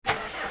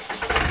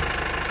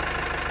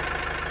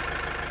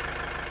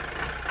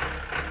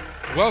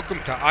Welcome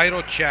to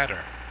Idle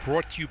Chatter,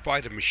 brought to you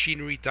by the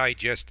Machinery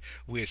Digest,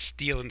 where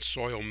steel and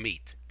soil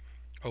meet.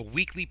 A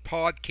weekly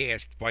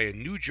podcast by a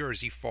New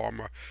Jersey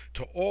farmer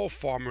to all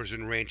farmers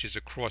and ranchers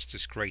across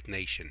this great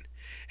nation.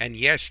 And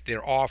yes,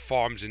 there are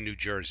farms in New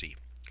Jersey.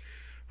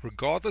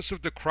 Regardless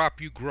of the crop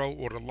you grow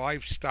or the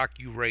livestock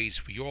you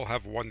raise, we all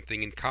have one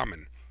thing in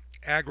common.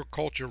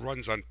 Agriculture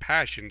runs on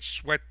passion,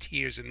 sweat,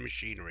 tears, and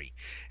machinery,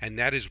 and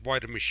that is why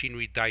the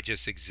Machinery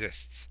Digest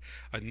exists.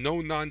 A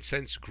no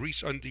nonsense,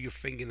 grease under your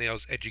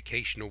fingernails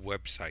educational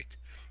website.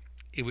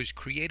 It was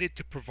created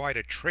to provide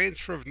a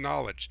transfer of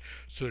knowledge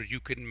so that you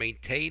can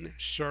maintain,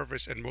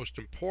 service, and most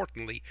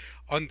importantly,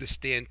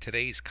 understand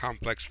today's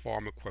complex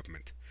farm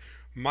equipment.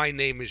 My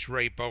name is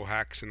Ray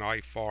Bohacz and I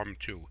farm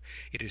too.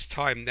 It is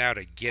time now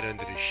to get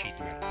under the sheet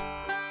metal.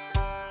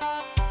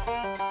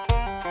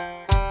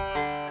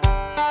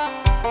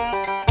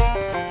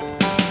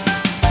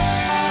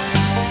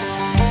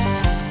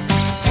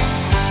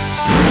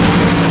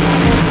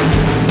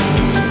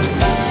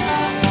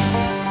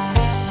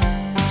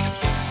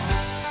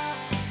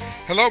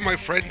 Hello, my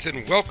friends,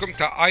 and welcome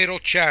to Idle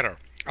Chatter.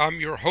 I'm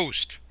your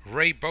host,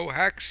 Ray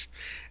Bohacz,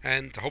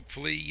 and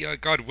hopefully,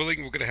 God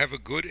willing, we're going to have a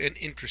good and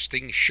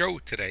interesting show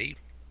today.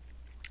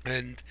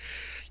 And,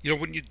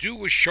 when you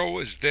do a show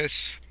as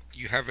this,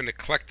 you have an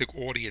eclectic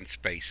audience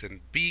base,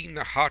 and being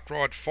the hot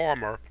rod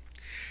farmer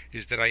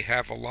is that I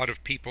have a lot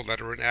of people that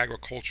are in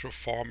agriculture,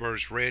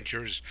 farmers,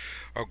 ranchers,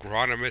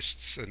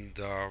 agronomists, and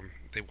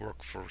they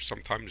work for,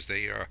 sometimes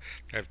they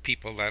have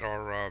people that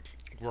are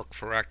work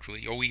for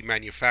actually OE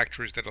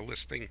manufacturers that are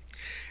listening.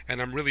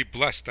 And I'm really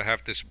blessed to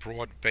have this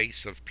broad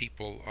base of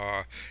people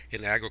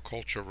in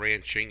agriculture,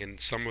 ranching, and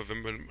some of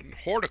them in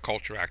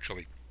horticulture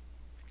actually.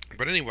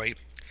 But anyway,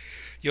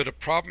 the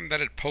problem that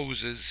it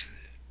poses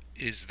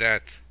is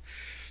that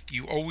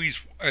you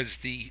always, as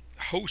the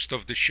host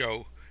of the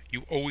show,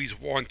 you always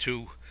want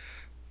to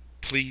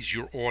please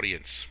your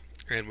audience.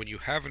 And when you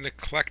have an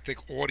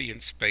eclectic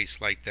audience base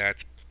like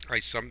that, I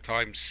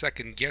sometimes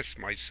second guess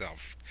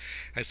myself.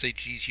 I say,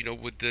 geez,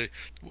 would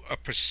a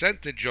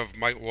percentage of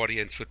my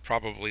audience would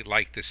probably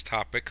like this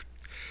topic,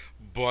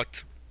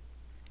 but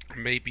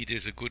maybe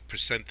there's a good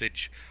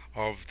percentage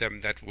of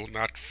them that will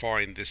not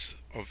find this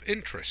of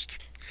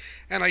interest.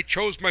 And I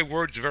chose my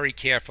words very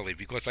carefully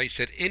because I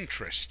said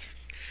interest.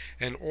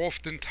 And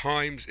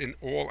oftentimes in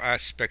all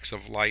aspects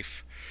of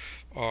life,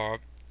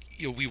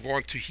 we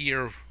want to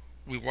hear,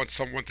 we want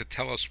someone to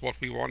tell us what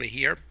we want to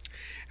hear.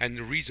 And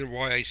the reason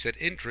why I said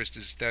interest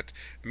is that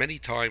many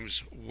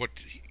times what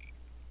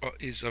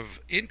is of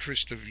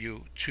interest of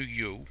you to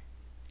you,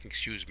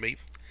 excuse me,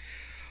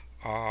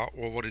 or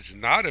what is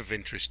not of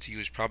interest to you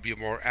is probably a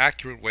more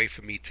accurate way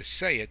for me to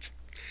say it,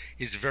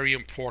 is very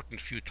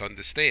important for you to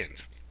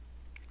understand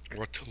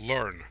or to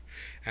learn.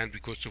 And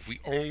because if we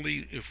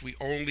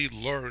only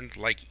learned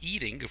like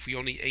eating, if we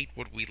only ate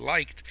what we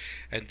liked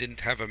and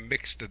didn't have a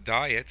mixed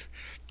diet,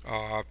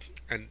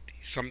 and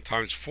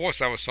sometimes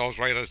force ourselves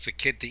right as a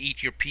kid to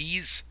eat your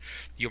peas,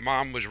 your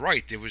mom was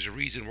right. There was a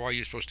reason why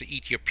you're supposed to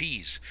eat your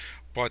peas,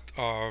 but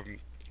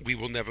we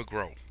will never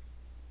grow.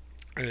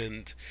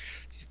 And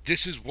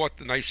this is what,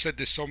 and I've said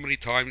this so many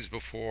times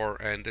before,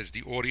 and as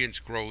the audience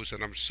grows,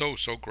 and I'm so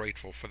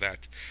grateful for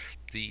that,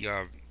 the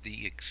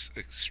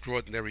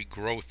extraordinary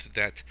growth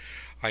that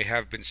I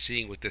have been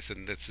seeing with this,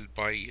 and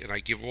and I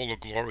give all the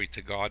glory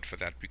to God for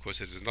that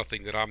because it is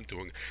nothing that I'm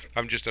doing.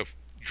 I'm just a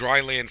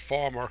dryland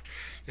farmer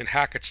in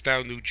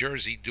Hackettstown, New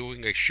Jersey,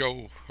 doing a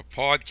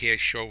podcast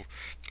show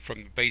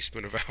from the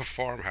basement of our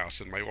farmhouse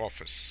in my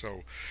office.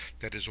 So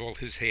that is all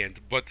His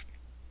hand. But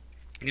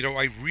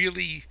I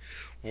really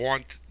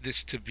want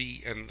this to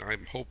be, and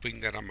I'm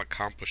hoping that I'm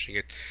accomplishing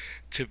it,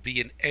 to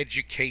be an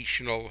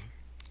educational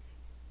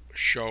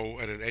show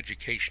and an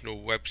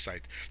educational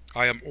website.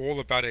 I am all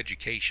about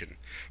education,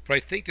 but I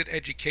think that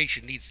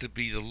education needs to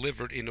be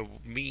delivered in a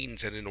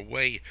means and in a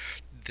way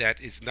that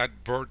is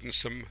not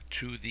burdensome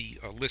to the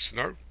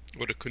listener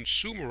or the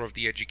consumer of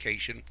the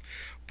education,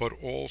 but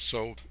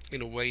also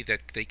in a way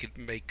that they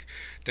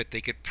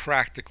could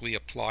practically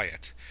apply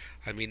it.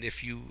 I mean,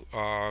 if you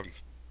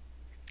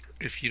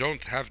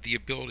don't have the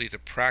ability to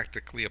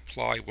practically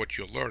apply what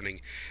you're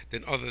learning,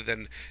 then other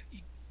than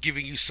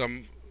giving you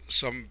some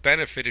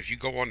benefit if you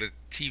go on the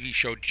TV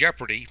show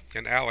Jeopardy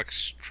and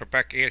Alex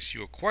Trebek asks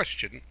you a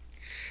question,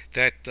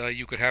 that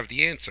you could have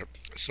the answer.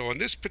 So on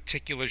this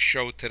particular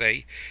show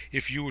today,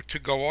 if you were to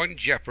go on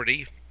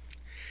Jeopardy,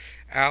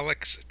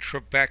 Alex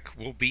Trebek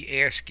will be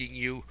asking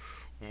you,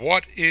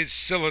 what is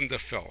cylinder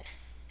fill?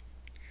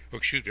 Oh,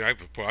 excuse me, I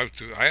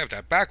have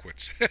that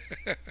backwards.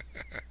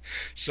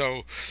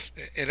 So,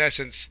 in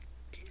essence,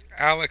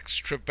 Alex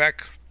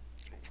Trebek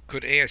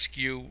could ask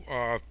you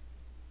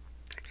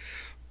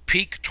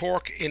peak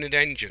torque in an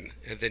engine,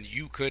 and then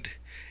you could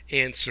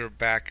answer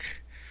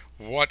back,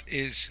 what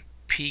is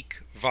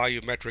peak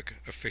volumetric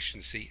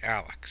efficiency,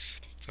 Alex?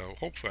 So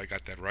hopefully I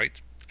got that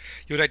right.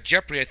 that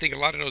Jeopardy. I think a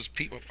lot of those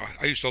people.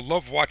 I used to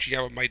love watching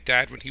that with my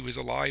dad when he was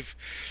alive.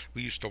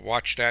 We used to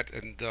watch that,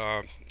 and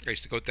I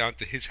used to go down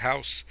to his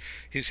house.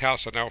 His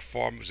house on our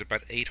farm was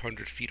about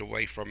 800 feet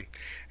away from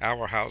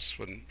our house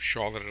when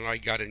Charlotte and I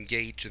got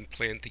engaged and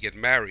planned to get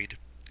married.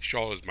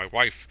 Charlotte is my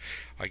wife.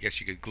 I guess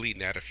you could glean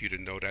that if you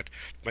didn't know that.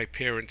 My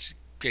parents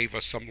gave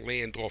us some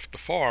land off the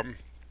farm,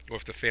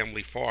 off the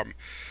family farm,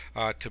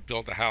 to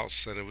build a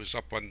house, and it was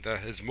up on the,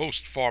 as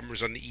most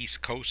farmers on the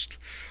East Coast,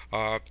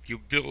 you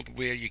build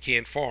where you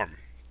can't farm.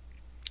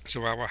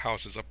 So our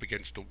house is up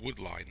against the wood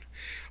line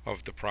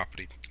of the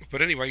property.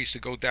 But anyway, I used to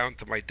go down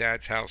to my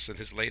dad's house in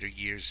his later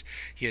years.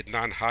 He had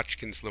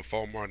non-Hodgkin's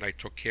lymphoma, and I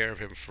took care of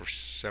him for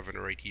 7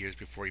 or 8 years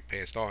before he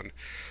passed on.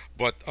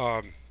 But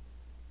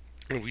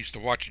and we used to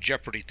watch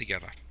Jeopardy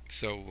together.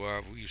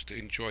 So we used to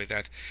enjoy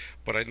that.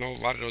 But I know a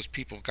lot of those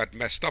people got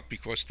messed up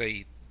because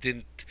they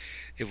didn't.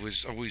 It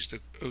was always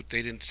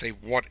they didn't say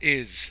what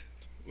is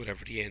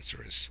whatever the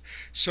answer is.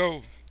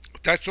 So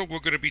that's what we're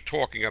going to be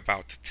talking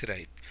about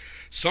today.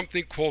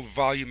 Something called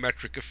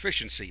volumetric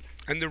efficiency.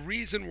 And the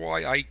reason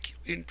why I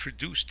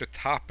introduced the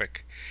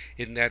topic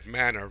in that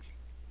manner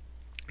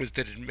is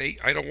that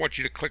I don't want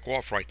you to click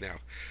off right now.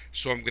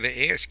 So I'm going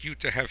to ask you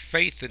to have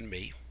faith in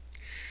me,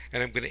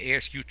 and I'm going to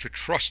ask you to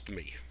trust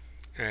me,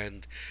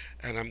 and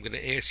I'm going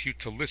to ask you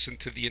to listen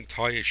to the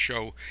entire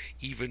show,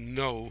 even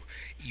though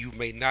you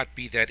may not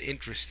be that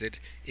interested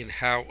in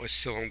how a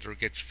cylinder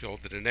gets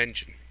filled in an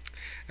engine.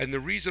 And the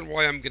reason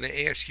why I'm going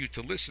to ask you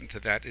to listen to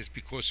that is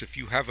because if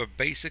you have a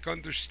basic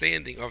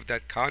understanding of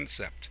that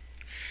concept,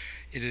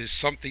 it is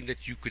something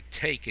that you could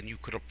take and you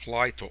could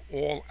apply to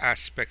all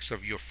aspects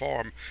of your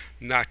farm,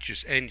 not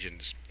just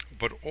engines,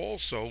 but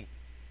also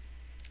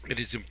it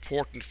is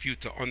important for you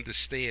to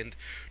understand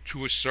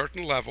to a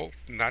certain level,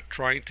 not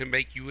trying to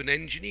make you an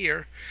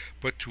engineer,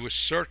 but to a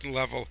certain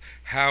level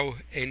how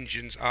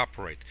engines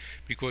operate.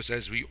 Because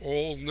as we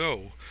all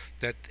know,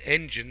 that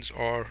engines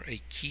are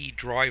a key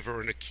driver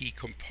and a key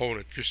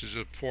component, just as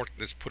important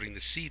as putting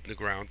the seed in the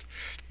ground,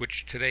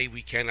 which today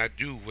we cannot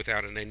do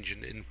without an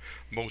engine in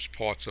most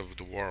parts of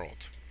the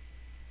world.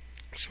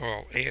 So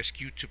I'll ask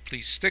you to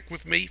please stick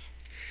with me.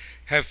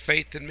 Have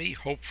faith in me.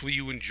 Hopefully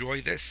you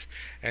enjoy this,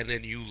 and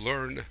then you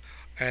learn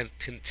and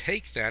can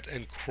take that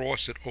and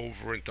cross it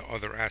over into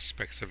other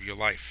aspects of your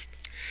life.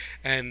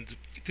 And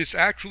this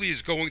actually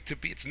is going to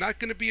be, it's not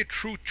going to be a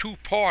true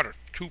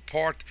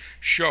two-part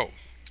show,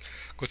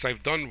 because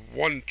I've done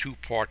one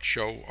two-part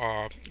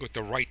show with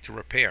the right to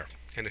repair.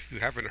 And if you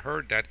haven't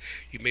heard that,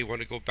 you may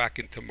want to go back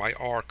into my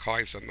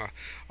archives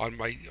on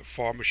my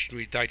Farm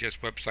Machinery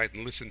Digest website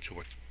and listen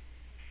to it.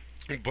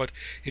 But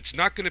it's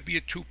not going to be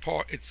a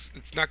two-part. It's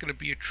not going to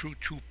be a true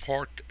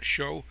two-part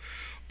show.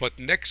 But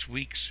next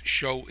week's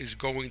show is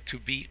going to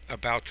be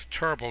about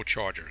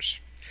turbochargers,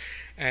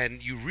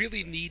 and you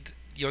really need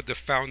the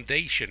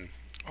foundation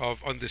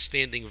of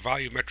understanding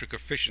volumetric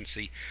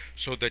efficiency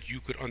so that you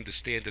could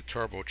understand the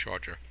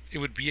turbocharger. It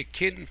would be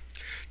akin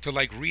to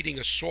like reading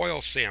a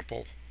soil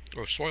sample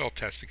or soil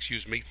test,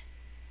 excuse me,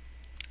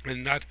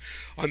 and not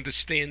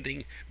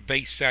understanding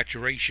base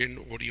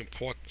saturation or the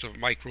importance of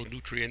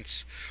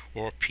micronutrients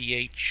or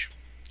pH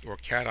or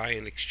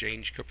cation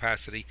exchange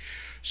capacity.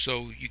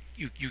 So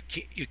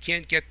you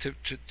can't get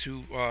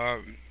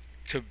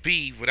to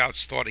B without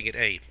starting at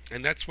A,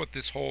 and that's what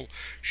this whole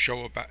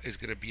show is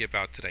going to be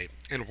about today.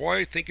 And why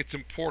I think it's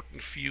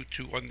important for you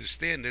to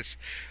understand this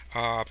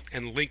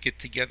and link it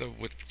together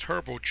with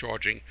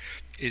turbocharging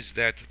is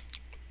that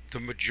the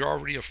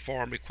majority of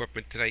farm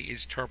equipment today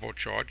is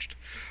turbocharged.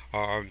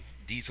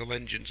 Diesel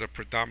engines are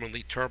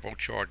predominantly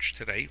turbocharged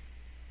today,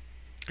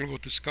 and we'll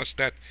discuss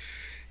that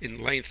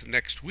in length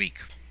next week.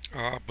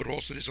 But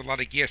also there's a lot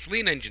of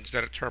gasoline engines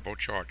that are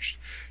turbocharged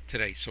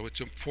today, so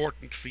it's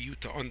important for you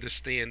to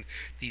understand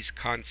these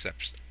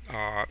concepts.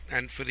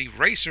 And for the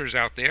racers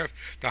out there,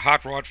 the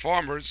hot rod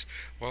farmers,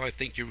 well, I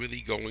think you're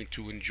really going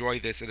to enjoy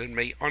this, and it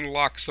may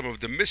unlock some of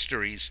the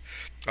mysteries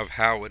of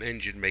how an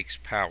engine makes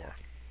power.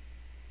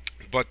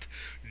 But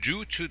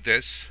due to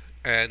this,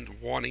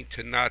 and wanting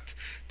to not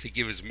to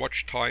give as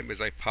much time as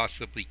I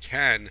possibly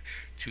can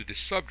to the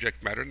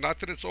subject matter, not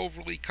that it's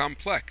overly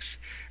complex,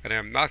 and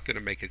I'm not going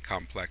to make it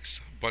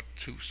complex, but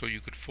so you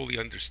could fully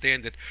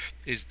understand it,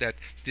 is that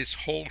this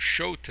whole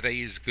show today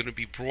is going to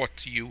be brought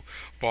to you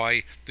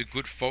by the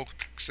good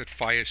folks at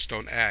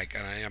Firestone Ag,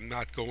 and I am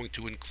not going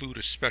to include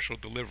a special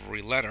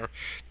delivery letter,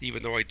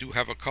 even though I do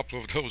have a couple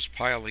of those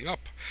piling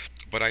up,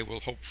 but I will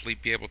hopefully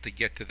be able to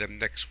get to them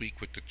next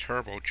week with the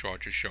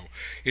turbocharger show.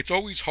 It's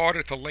always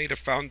harder to lay the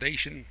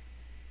foundation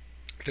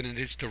than it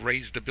is to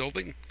raise the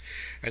building,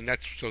 and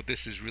so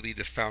this is really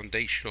the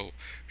foundational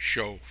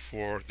show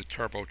for the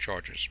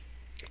turbochargers.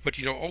 But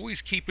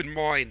always keep in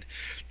mind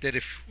that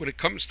when it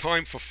comes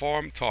time for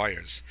farm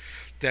tires,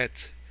 that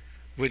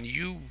when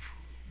you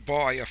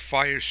buy a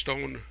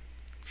Firestone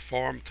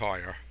farm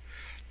tire,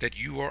 that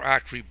you are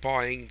actually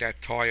buying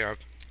that tire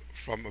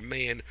from a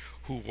man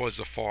who was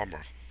a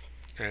farmer.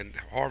 And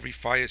Harvey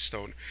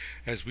Firestone,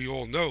 as we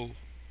all know,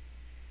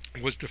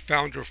 was the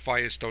founder of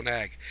Firestone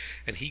Ag,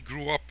 and he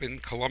grew up in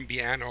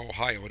Columbiana,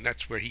 Ohio, and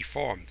that's where he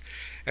farmed.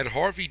 And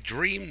Harvey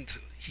dreamed,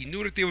 he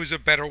knew that there was a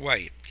better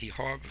way.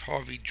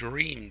 Harvey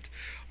dreamed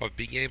of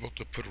being able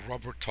to put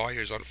rubber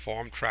tires on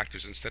farm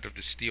tractors instead of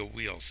the steel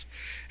wheels.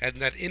 And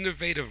that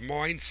innovative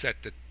mindset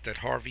that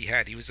Harvey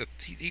had,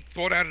 he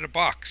thought out of the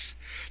box.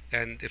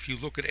 And if you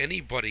look at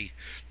anybody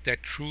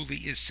that truly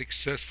is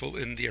successful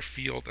in their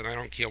field, and I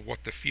don't care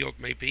what the field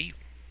may be,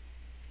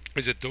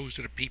 is that those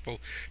are the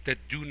people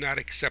that do not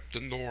accept the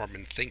norm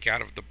and think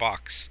out of the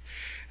box.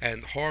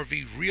 And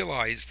Harvey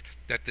realized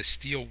that the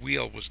steel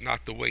wheel was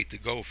not the way to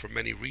go for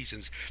many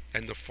reasons.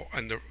 And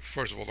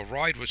first of all, the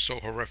ride was so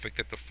horrific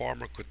that the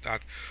farmer could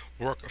not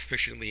work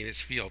efficiently in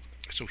his field.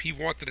 So he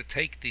wanted to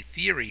take the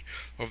theory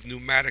of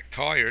pneumatic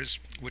tires,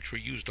 which were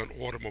used on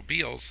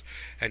automobiles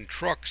and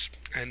trucks,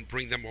 and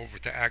bring them over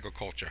to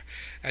agriculture.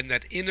 And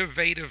that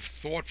innovative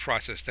thought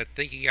process, that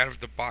thinking out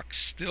of the box,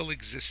 still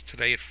exists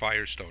today at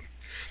Firestone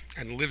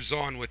and lives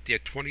on with their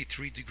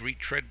 23-degree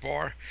tread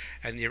bar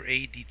and their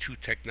AD2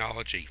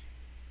 technology.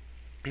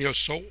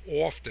 So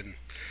often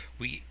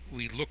we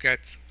look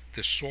at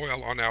the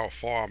soil on our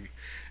farm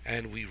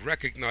and we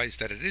recognize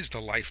that it is the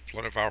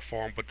lifeblood of our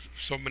farm, but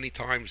so many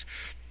times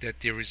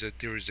that there is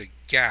a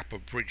gap, a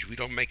bridge. We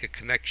don't make a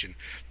connection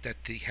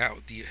that the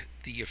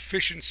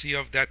efficiency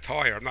of that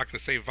tire, I'm not going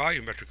to say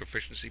volumetric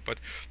efficiency, but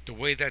the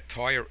way that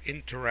tire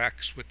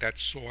interacts with that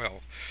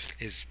soil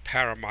is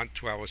paramount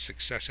to our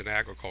success in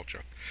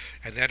agriculture.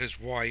 And that is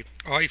why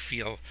I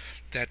feel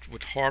that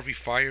with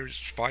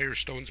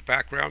Firestone's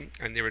background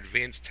and their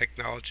advanced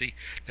technology,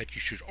 that you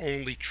should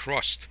only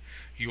trust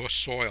your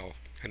soil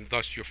and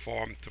thus your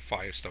farm to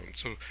Firestone.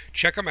 So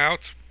check them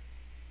out.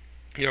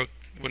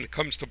 When it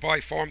comes to buy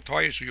farm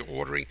tires,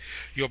 or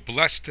you're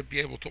blessed to be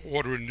able to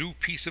order a new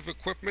piece of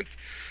equipment,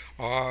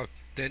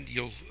 then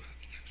you'll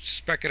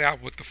spec it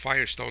out with the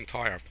Firestone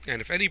tire.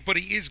 And if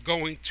anybody is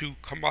going to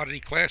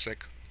Commodity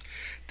Classic,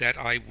 that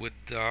I would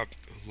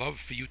love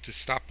for you to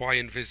stop by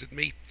and visit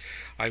me.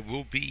 I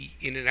will be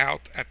in and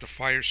out at the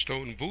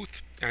Firestone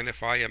booth, and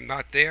if I am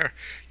not there,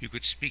 you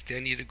could speak to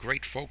any of the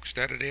great folks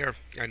that are there.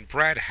 And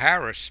Brad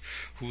Harris,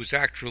 who is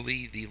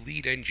actually the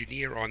lead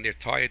engineer on their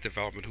tire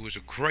development, who is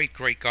a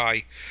great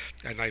guy,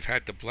 and I've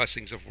had the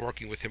blessings of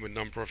working with him a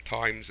number of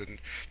times. And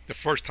the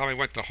first time I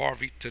went to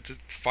the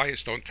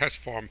Firestone Test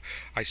Farm,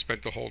 I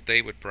spent the whole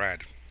day with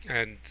Brad.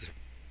 And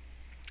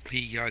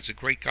he is a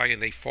great guy,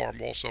 and they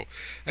farm also.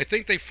 I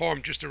think they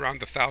farm just around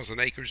 1,000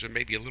 acres, or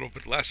maybe a little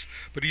bit less,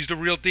 but he's the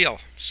real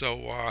deal.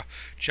 So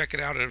check it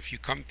out, and if you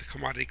come to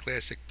Commodity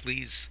Classic,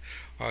 please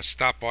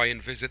stop by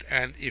and visit.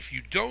 And if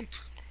you don't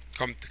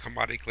come to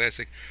Commodity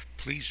Classic,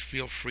 please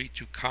feel free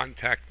to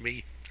contact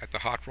me at the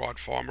Hot Rod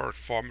Farmer at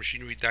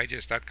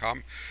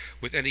farmmachinerydigest.com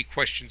with any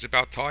questions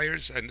about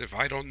tires. And if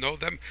I don't know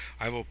them,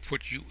 I will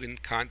put you in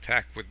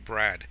contact with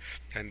Brad,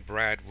 and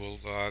Brad will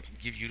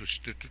give you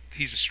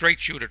he's a straight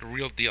shooter, the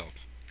real deal.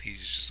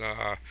 He's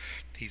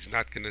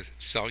not going to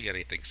sell you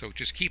anything, so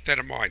just keep that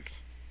in mind.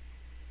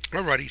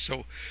 Alrighty,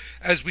 so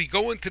as we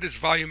go into this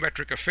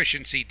volumetric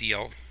efficiency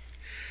deal,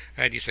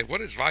 and you say,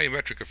 what is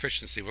volumetric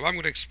efficiency? Well, I'm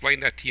going to explain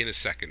that to you in a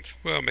second.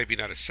 Well, maybe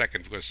not a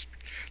second, because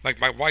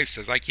like my wife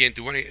says, I can't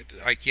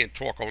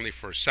talk only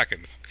for a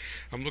second.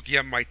 I'm looking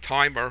at my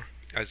timer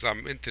as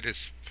I'm into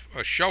this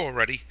show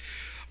already.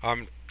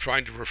 I'm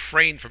trying to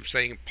refrain from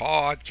saying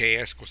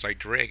podcast because I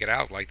drag it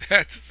out like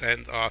that.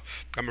 And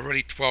I'm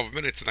already 12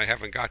 minutes and I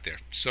haven't got there.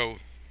 So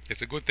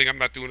it's a good thing I'm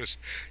not doing a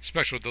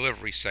special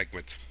delivery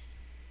segment.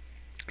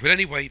 But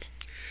anyway,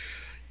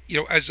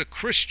 as a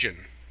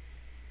Christian,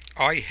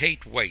 I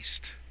hate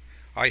waste.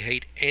 I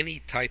hate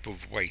any type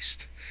of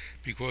waste,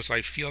 because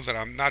I feel that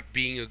I'm not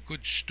being a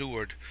good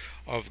steward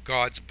of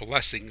God's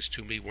blessings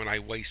to me when I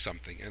waste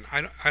something. And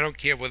I don't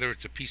care whether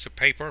it's a piece of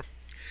paper,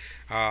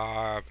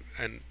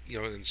 and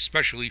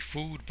especially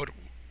food, but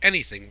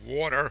anything,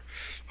 water,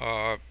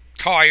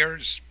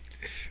 tires,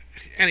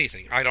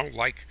 anything. I don't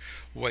like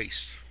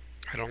waste.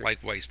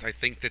 I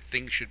think that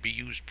things should be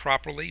used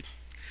properly,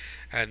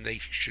 and they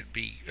should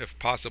be, if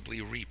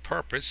possibly,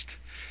 repurposed.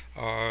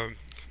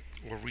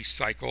 Or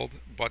recycled,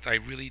 but I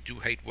really do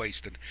hate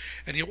waste.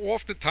 And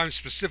oftentimes,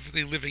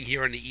 specifically living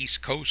here on the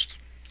East Coast,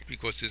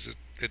 because there's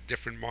a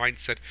different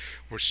mindset,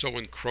 we're so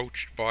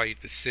encroached by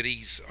the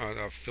cities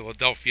of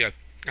Philadelphia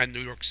and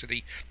New York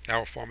City.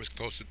 Our farm is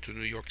closer to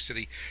New York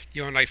City.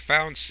 And I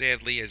found,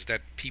 sadly, is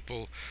that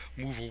people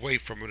move away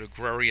from an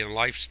agrarian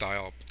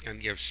lifestyle,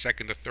 and you have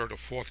second or third or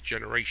fourth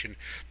generation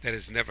that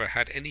has never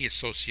had any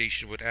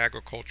association with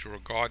agriculture or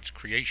God's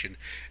creation,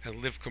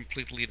 and live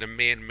completely in a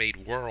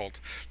man-made world,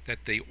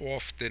 that they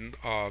often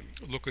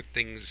look at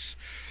things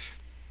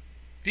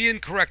the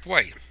incorrect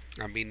way.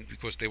 I mean,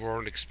 because they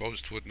weren't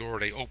exposed to it, nor are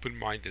they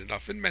open-minded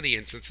enough. In many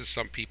instances,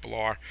 some people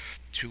are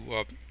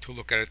to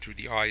look at it through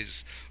the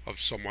eyes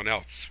of someone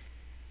else.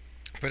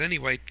 But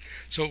anyway,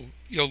 so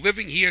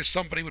living here,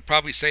 somebody would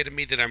probably say to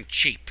me that I'm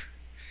cheap,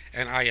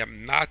 and I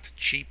am not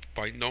cheap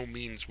by no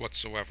means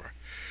whatsoever.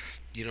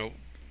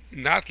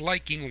 Not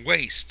liking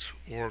waste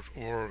or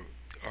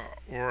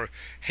or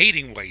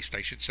hating waste,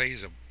 I should say,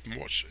 is a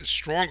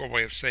stronger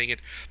way of saying it,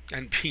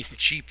 and being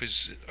cheap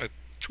is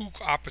two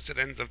opposite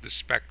ends of the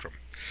spectrum.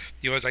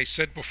 As I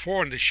said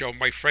before in the show,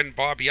 my friend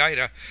Bobby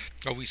Ida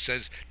always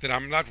says that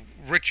I'm not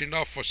rich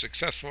enough or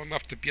successful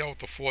enough to be able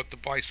to afford to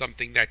buy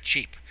something that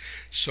cheap.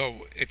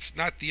 So it's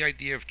not the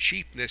idea of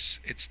cheapness,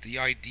 it's the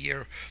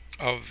idea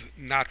of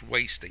not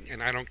wasting.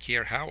 And I don't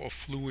care how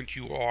affluent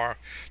you are,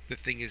 the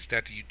thing is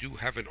that you do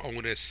have an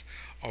onus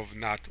of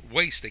not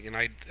wasting,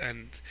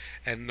 and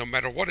no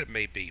matter what it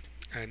may be,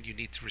 and you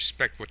need to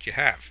respect what you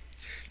have.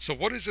 So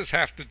what does this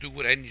have to do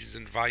with engines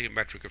and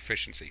volumetric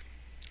efficiency?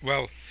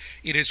 Well,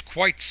 it is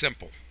quite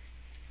simple.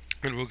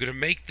 And we're going to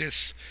make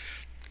this,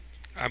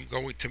 I'm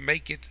going to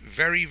make it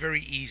very,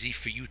 very easy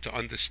for you to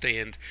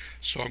understand.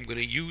 So I'm going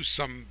to use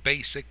some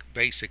basic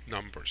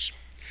numbers.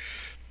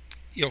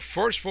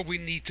 First what we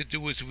need to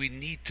do is we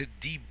need to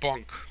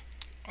debunk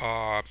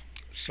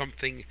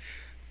something,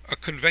 a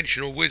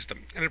conventional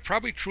wisdom. And it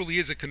probably truly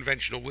is a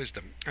conventional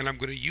wisdom. And I'm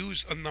going to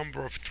use a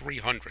number of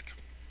 300.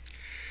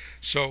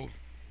 So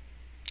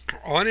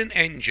on an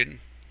engine,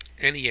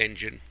 any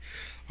engine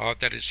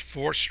that is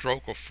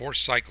 4-stroke or 4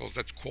 cycles,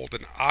 that's called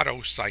an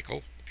Otto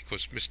cycle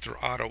because Mr.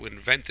 Otto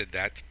invented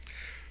that.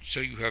 So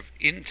you have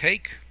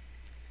intake,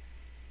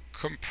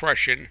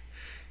 compression,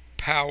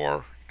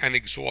 power, and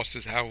exhaust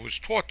is how it was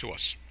taught to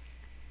us.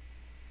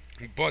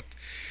 But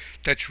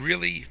that's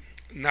really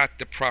not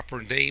the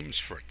proper names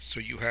for it. So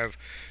you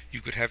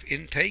could have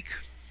intake,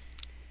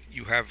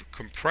 you have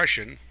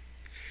compression,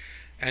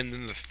 and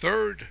then the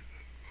third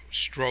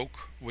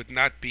stroke would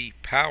not be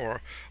power,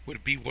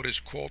 would be what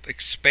is called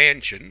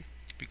expansion,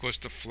 because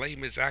the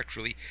flame is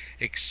actually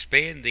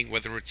expanding,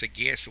 whether it's a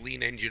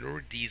gasoline engine or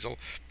a diesel,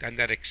 and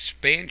that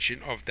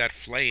expansion of that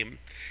flame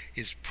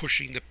is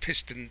pushing the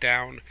piston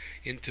down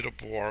into the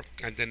bore.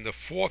 And then the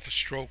fourth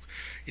stroke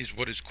is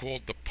what is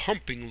called the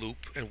pumping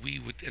loop, and we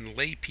would, in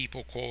lay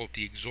people, call it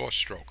the exhaust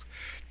stroke.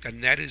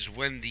 And that is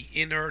when the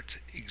inert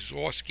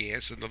exhaust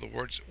gas, in other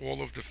words,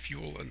 all of the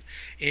fuel and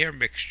air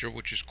mixture,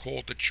 which is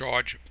called the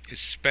charge, is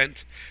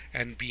spent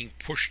and being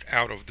pushed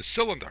out of the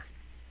cylinder.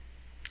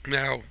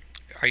 Now,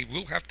 I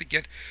will have to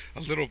get a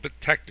little bit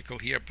technical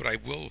here, but I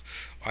will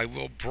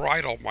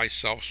bridle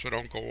myself so I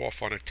don't go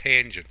off on a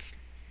tangent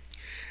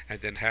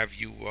and then have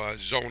you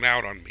zone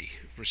out on me,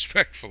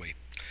 respectfully,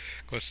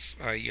 because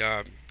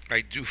I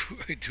do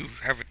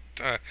have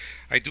it.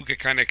 I do get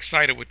kind of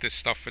excited with this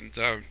stuff. And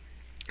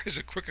as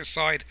a quick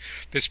aside,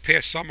 this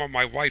past summer,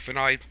 my wife and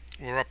I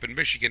were up in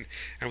Michigan,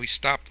 and we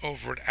stopped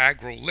over at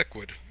Agro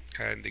Liquid,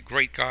 and the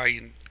great guy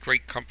and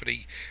great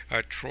company,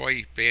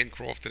 Troy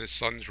Bancroft and his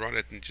sons run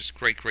it, and just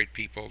great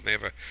people. They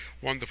have a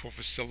wonderful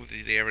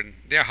facility there, and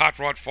they're hot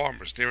rod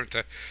farmers. They're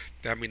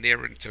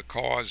into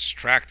cars,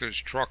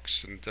 tractors,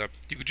 trucks, and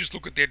you could just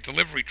look at their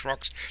delivery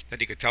trucks, then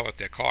you could tell that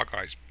they're car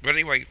guys. But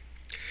anyway,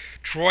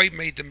 Troy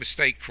made the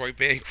mistake, Troy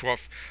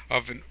Bancroft,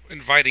 of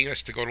inviting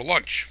us to go to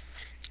lunch.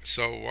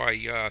 So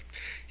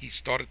he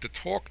started to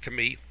talk to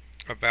me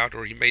about,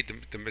 or he made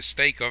the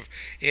mistake of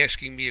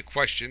asking me a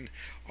question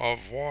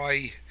of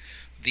why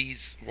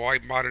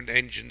modern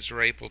engines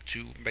are able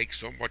to make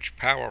so much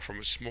power from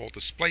a small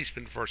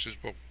displacement versus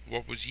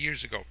what was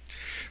years ago.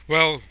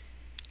 Well,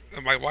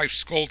 my wife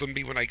scolded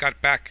me when I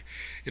got back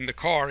in the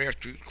car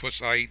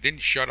because I didn't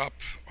shut up,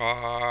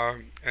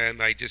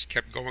 and I just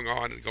kept going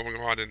on,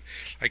 and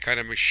I kind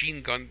of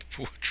machine gunned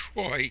poor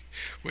Troy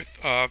with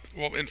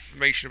all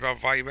information about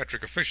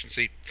volumetric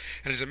efficiency.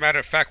 And as a matter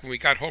of fact, when we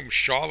got home,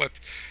 Charlotte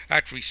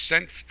actually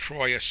sent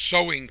Troy a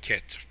sewing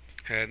kit.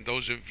 And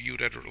those of you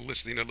that are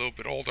listening a little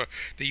bit older,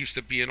 there used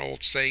to be an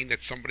old saying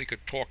that somebody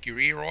could talk your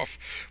ear off.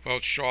 Well,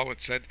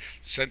 Charlotte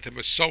sent him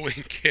a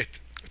sewing kit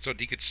so that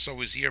he could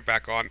sew his ear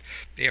back on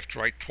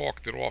after I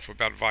talked it off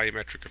about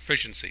volumetric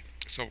efficiency.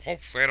 So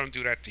hopefully I don't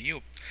do that to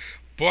you.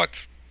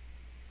 But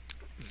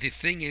the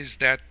thing is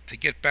that, to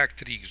get back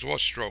to the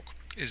exhaust stroke,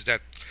 is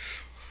that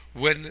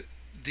when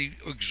the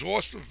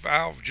exhaust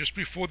valve, just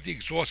before the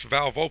exhaust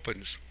valve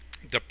opens,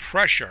 the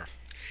pressure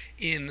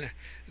in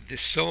the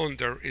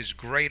cylinder is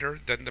greater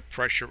than the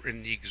pressure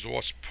in the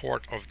exhaust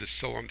port of the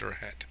cylinder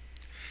head.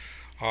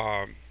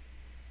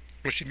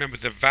 Let's remember,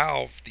 the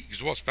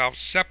exhaust valve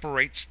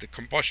separates the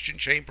combustion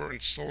chamber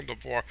and cylinder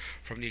bore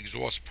from the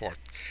exhaust port.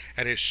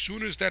 And as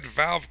soon as that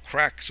valve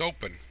cracks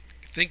open,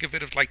 think of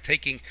it as like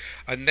taking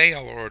a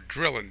nail or a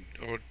drill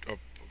or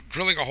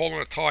drilling a hole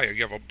in a tire.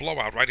 You have a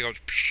blowout, right? It goes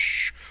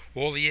psh,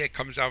 all the air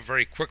comes out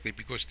very quickly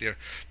because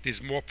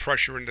there's more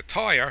pressure in the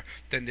tire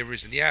than there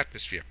is in the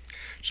atmosphere.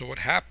 So what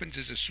happens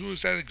is, as soon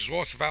as that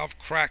exhaust valve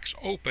cracks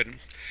open,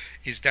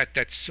 is that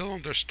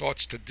cylinder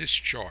starts to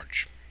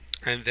discharge.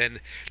 And then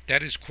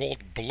that is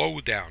called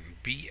blowdown,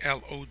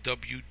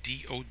 blowdown,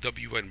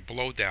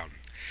 blowdown.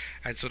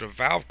 And so the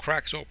valve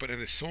cracks open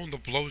and the cylinder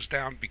blows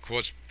down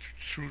because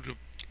through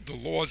the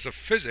laws of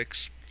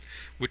physics,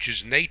 which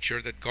is nature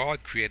that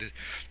God created,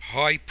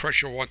 high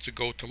pressure wants to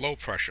go to low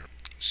pressure.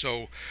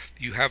 So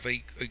you have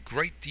a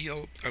great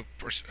deal of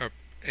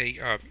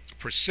a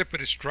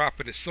precipitous drop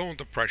in the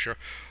cylinder pressure,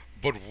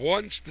 But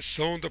once the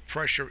cylinder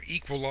pressure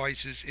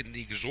equalizes in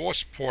the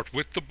exhaust port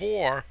with the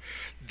bore,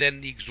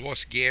 then the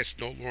exhaust gas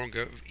no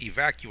longer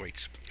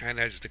evacuates. And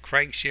as the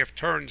crankshaft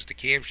turns, the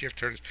camshaft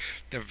turns,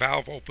 the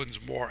valve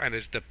opens more, and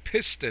as the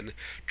piston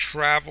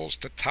travels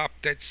to top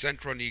dead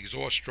center on the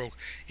exhaust stroke,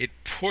 it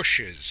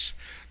pushes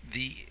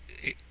the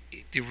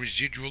the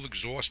residual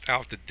exhaust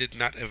out that did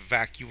not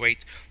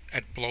evacuate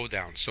at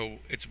blowdown. So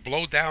it's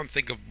blowdown,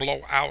 think of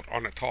blow out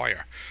on a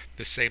tire,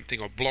 the same thing,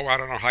 or blow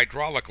out on a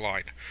hydraulic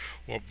line,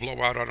 or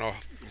blow out on a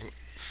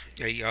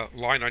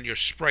line on your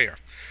sprayer.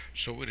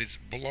 So it is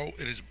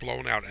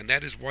blown out, and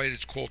that is why it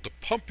is called the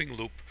pumping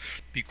loop,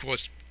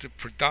 because the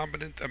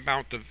predominant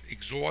amount of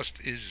exhaust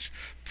is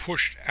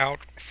pushed out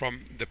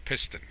from the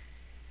piston.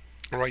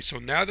 All right, so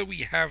now that we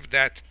have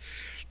that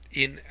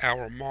in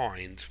our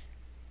mind,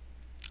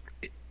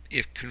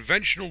 if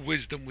conventional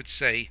wisdom would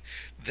say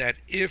that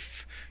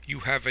if you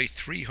have a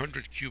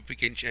 300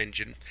 cubic inch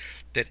engine,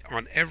 that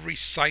on every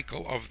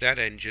cycle of that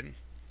engine,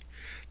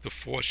 the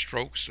 4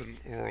 strokes,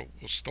 or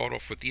we'll start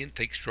off with the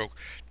intake stroke,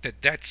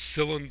 that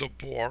cylinder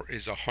bore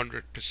is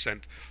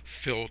 100%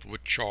 filled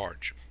with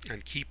charge.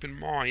 And keep in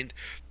mind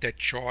that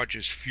charge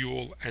is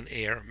fuel and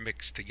air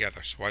mixed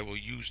together. So I will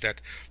use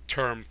that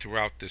term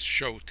throughout this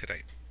show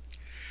today.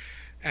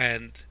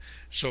 And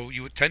so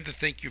you would tend to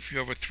think, if you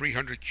have a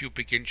 300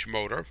 cubic inch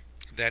motor,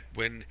 that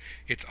when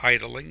it's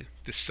idling,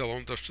 the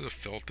cylinders are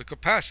filled to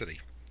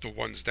capacity. The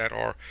ones that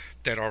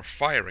are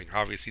firing,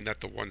 obviously not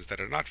the ones that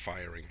are not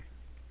firing,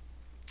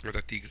 or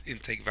that the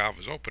intake valve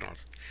is open on.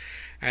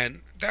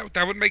 And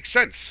that would make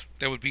sense.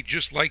 That would be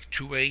just like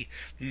to a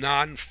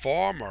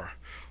non-farmer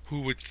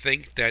who would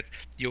think that,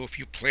 if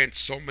you plant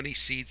so many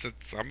seeds,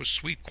 I'm a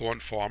sweet corn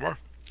farmer.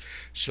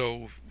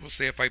 So we'll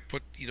say if I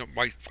put,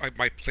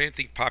 my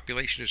planting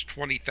population is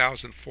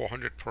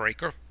 20,400 per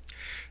acre.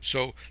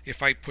 So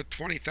if I put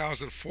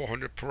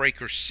 20,400 per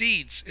acre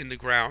seeds in the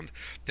ground,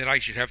 then I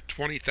should have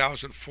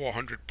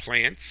 20,400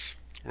 plants,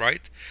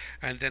 right?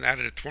 And then out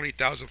of the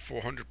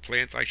 20,400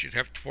 plants, I should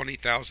have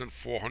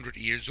 20,400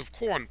 ears of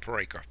corn per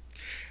acre.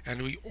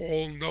 And we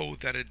all know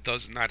that it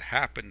does not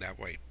happen that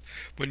way.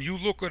 When you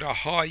look at a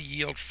high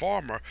yield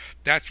farmer,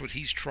 that's what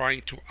he's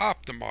trying to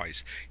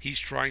optimize. He's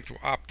trying to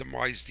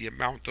optimize the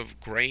amount of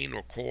grain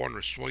or corn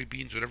or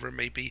soybeans, whatever it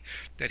may be,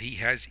 that he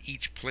has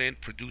each plant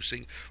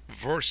producing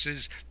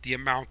versus the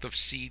amount of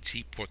seeds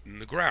he put in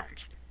the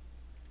ground.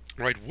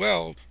 Right?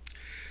 Well,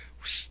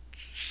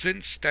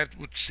 since that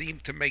would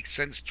seem to make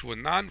sense to a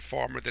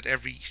non-farmer, that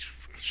every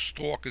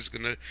stalk is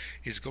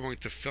going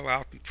to fill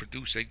out and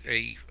produce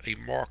a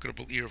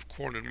marketable ear of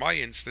corn, in my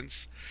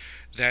instance,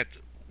 that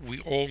we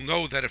all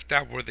know that if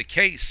that were the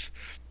case,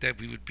 that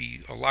we would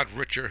be a lot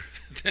richer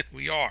than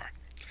we are.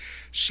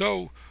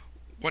 So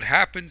what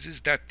happens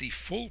is that the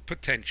full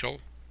potential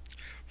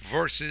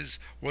versus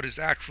what is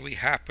actually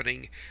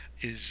happening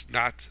is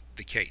not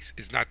the case.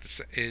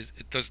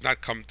 It does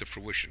not come to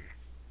fruition.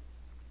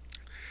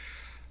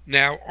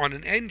 Now, on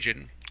an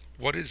engine,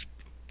 what is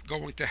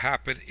going to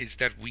happen is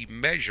that we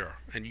measure,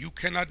 and you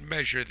cannot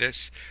measure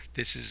this.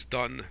 This is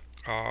done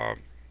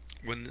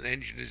when an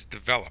engine is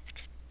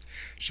developed.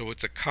 So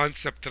it's a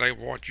concept that I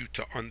want you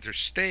to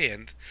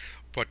understand,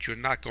 but you're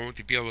not going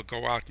to be able to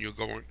go out and you're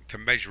going to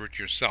measure it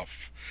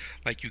yourself.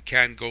 Like you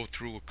can go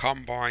through a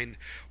combine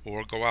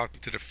or go out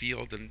into the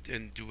field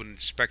and do an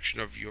inspection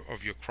of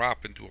your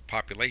crop and do a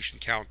population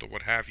count or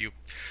what have you.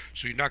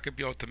 So you're not going to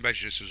be able to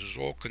measure this. This is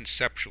all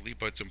conceptually,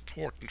 but it's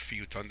important for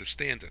you to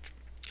understand it.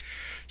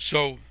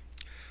 So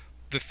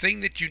the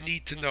thing that you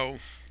need to know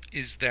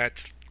is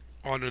that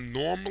on a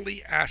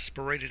normally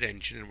aspirated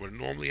engine, and what a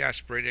normally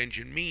aspirated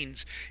engine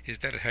means is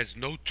that it has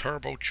no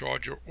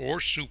turbocharger or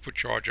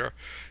supercharger.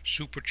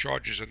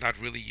 Superchargers are not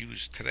really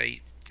used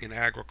today in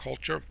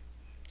agriculture.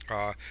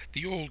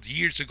 The old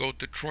years ago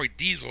Detroit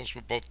diesels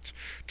were both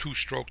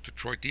two-stroke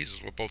Detroit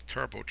diesels were both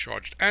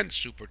turbocharged and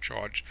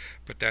supercharged,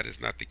 but that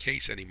is not the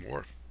case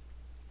anymore.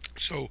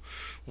 So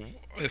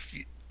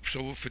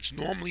if it's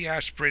normally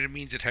aspirated, it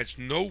means it has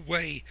no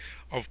way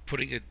of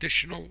putting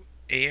additional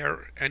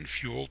air and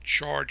fuel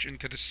charge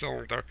into the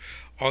cylinder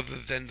other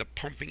than the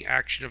pumping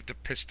action of the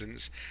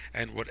pistons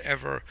and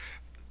whatever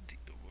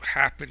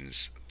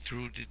happens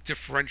through the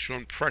differential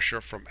in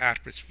pressure from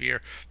atmosphere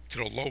to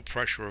the low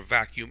pressure of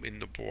vacuum in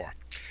the bore.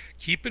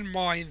 Keep in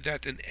mind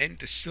that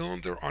the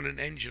cylinder on an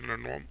engine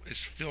is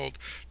filled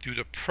through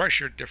the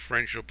pressure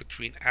differential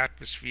between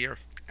atmosphere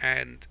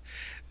and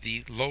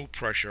the low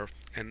pressure,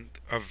 and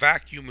a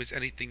vacuum is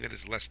anything that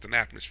is less than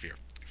atmospheric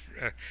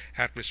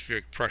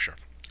pressure.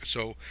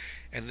 So,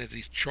 and then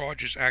these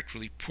charges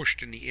actually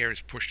pushed in the air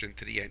is pushed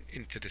into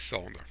the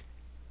cylinder.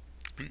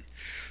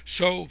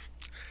 So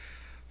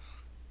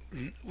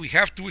we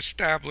have to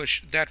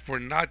establish that we're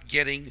not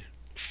getting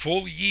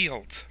full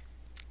yield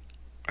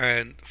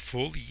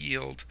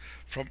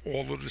from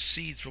all of the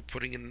seeds we're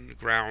putting in the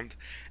ground.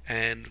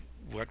 And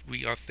what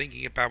we are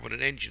thinking about with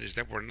an engine is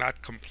that we're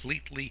not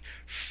completely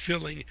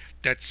filling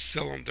that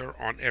cylinder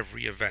on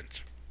every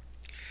event.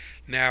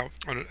 Now,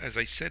 as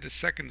I said a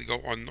second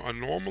ago, on a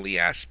normally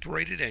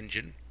aspirated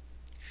engine,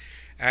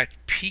 at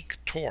peak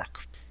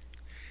torque,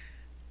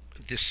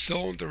 the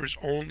cylinder is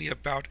only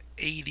about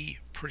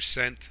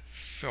 80%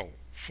 full.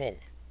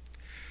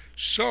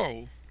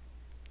 So,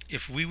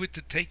 if we were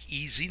to take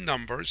easy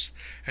numbers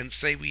and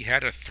say we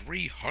had a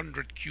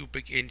 300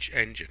 cubic inch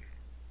engine,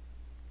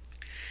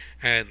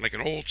 and like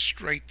an old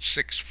straight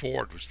 6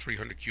 Ford was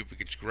 300 cubic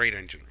inch, great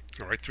engine,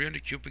 all right,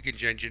 300 cubic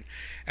inch engine,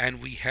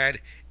 and we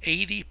had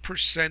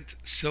 80%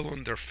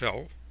 cylinder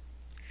fill,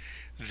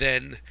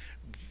 then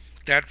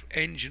that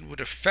engine would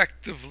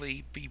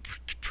effectively be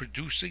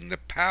producing the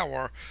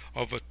power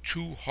of a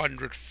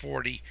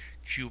 240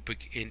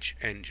 cubic inch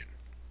engine.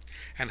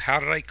 And how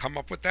did I come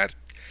up with that?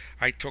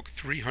 I took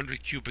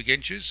 300 cubic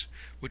inches,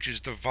 which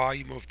is the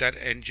volume of that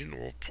engine,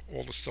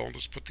 all the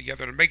cylinders put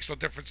together. And it makes no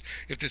difference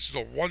if this is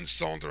a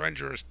 1-cylinder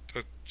engine or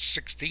a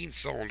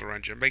 16-cylinder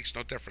engine. It makes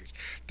no difference.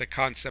 The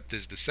concept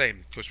is the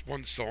same, because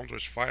one cylinder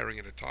is firing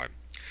at a time.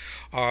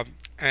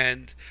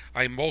 And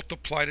I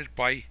multiplied it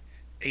by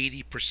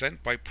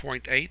 80% by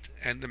 0.8,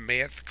 and the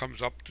math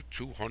comes up to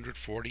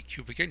 240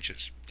 cubic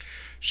inches.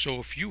 So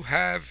if you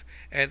have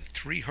a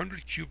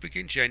 300 cubic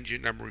inch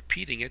engine, I'm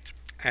repeating it,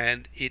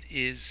 and it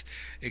is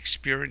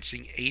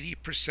experiencing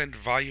 80%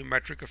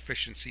 volumetric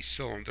efficiency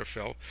cylinder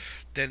fill,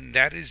 then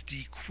that is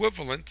the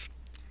equivalent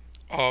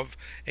of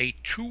a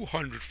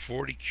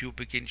 240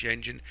 cubic inch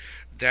engine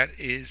that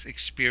is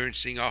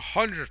experiencing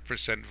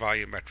 100%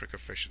 volumetric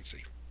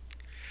efficiency.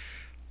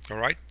 All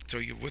right, so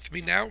you're with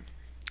me now?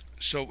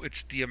 So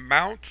it's the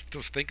amount,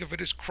 to think of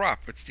it as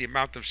crop, it's the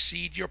amount of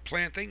seed you're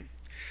planting,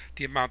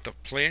 the amount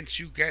of plants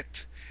you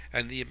get,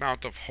 and the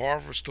amount of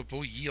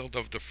harvestable yield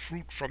of the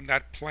fruit from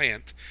that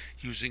plant,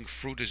 using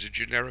fruit as a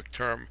generic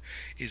term,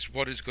 is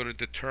what is going to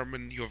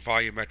determine your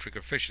volumetric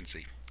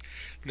efficiency.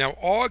 Now,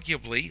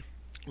 arguably,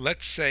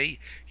 let's say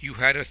you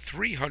had a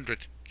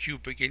 300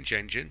 cubic inch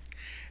engine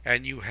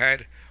and you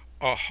had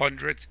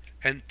 110%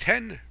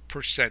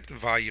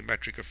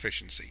 volumetric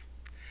efficiency.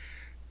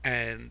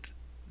 And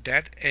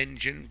that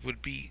engine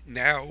would be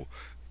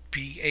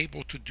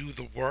able to do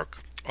the work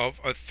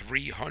of a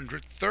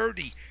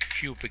 330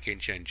 cubic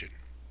inch engine.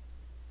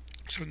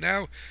 So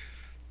now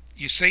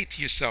you say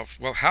to yourself,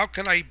 well, how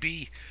can I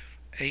be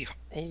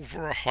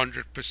over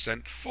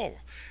 100% full?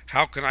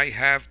 How can I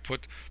have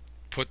put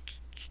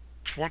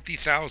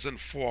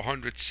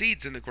 20,400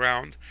 seeds in the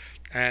ground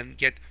and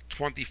get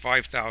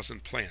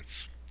 25,000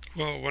 plants?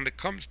 Well, when it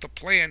comes to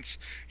plants,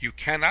 you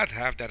cannot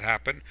have that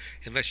happen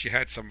unless you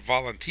had some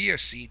volunteer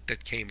seed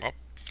that came up,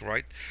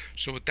 right?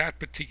 So at that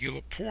particular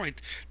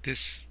point,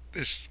 this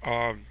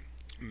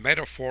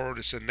metaphor or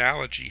this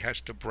analogy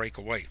has to break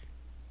away.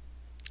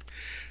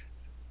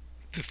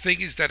 The thing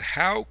is that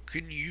how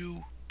can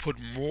you put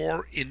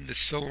more in the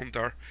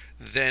cylinder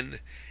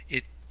than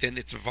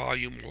its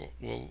volume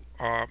will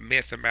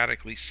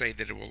mathematically say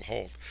that it will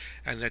hold?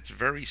 And that's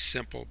very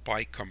simple,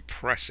 by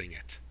compressing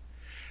it,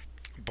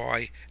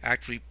 by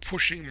actually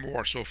pushing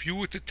more. So if you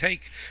were to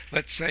take,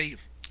 let's say,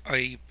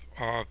 a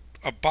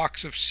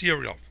box of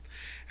cereal,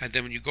 and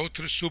then when you go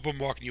to the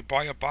supermarket and you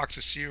buy a box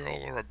of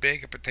cereal or a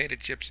bag of potato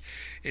chips,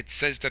 it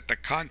says that the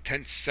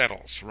content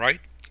settles,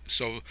 right?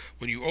 So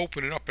when you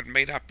open it up, it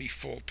may not be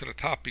full to the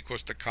top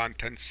because the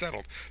content's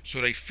settled. So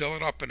they fill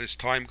it up, and as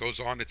time goes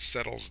on, it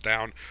settles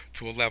down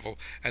to a level,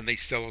 and they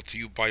sell it to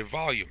you by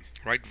volume,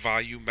 right?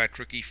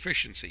 Volumetric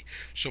efficiency.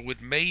 So it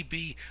may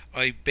be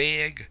a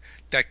bag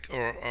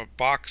or a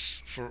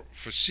box for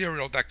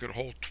cereal that could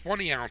hold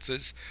 20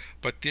 ounces,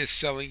 but they're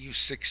selling you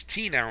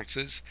 16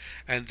 ounces,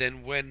 and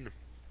then when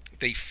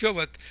they fill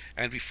it,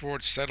 and before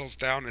it settles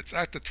down, it's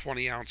at the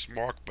 20-ounce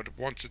mark, but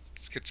once it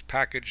gets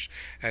packaged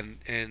and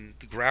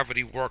the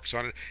gravity works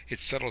on it, it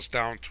settles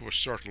down to a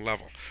certain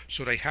level.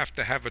 So they have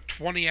to have a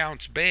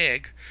 20-ounce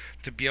bag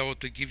to be able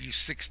to give you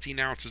 16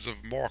 ounces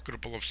of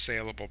marketable, of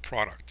saleable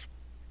product.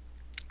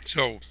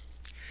 So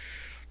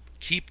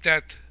keep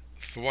that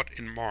thought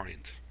in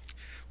mind.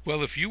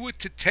 Well, if you were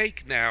to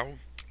take now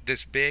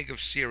this bag of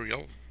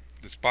cereal,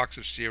 this box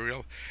of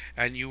cereal,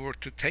 and you were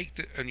to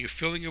take and you're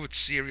filling it with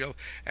cereal,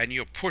 and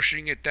you're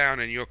pushing it down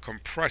and you're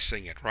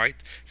compressing it, right?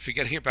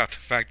 Forgetting about the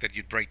fact that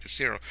you'd break the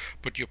cereal,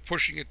 but you're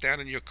pushing it down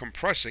and you're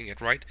compressing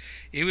it, right?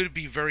 It would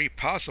be very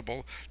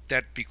possible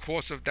that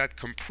because of that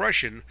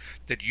compression,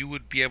 that you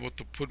would be able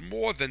to put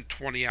more than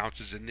 20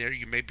 ounces in there.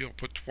 You may be able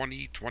to put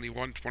 20,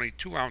 21,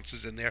 22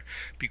 ounces in there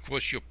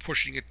because you're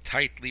pushing it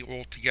tightly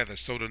all together.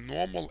 So the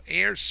normal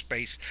air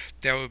space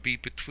that would be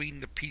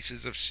between the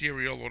pieces of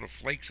cereal or the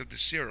flakes of the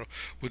cereal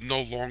would no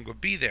longer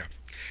be there.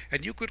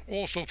 And you could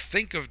also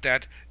think of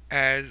that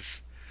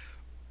as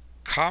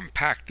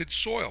compacted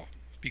soil,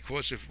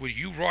 because when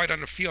you ride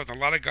on the field, and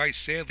a lot of guys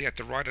sadly had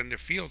to ride on their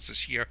fields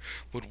this year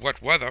with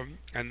wet weather,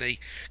 and they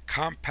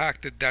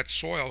compacted that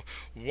soil,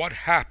 what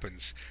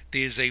happens?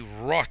 There's a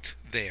rut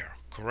there,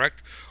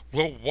 correct?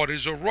 Well, what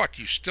is a rut?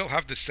 You still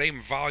have the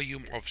same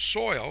volume of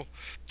soil,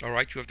 all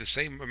right? You have the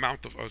same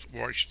amount of,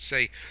 or I should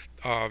say,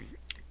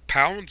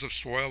 pounds of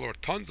soil or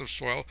tons of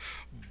soil,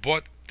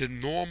 but the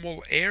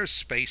normal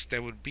airspace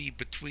that would be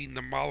between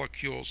the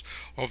molecules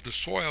of the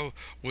soil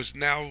was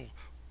now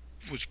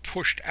was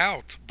pushed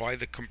out by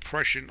the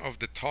compression of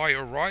the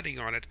tire riding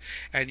on it,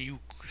 and you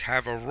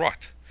have a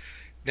rut.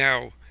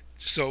 Now,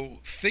 so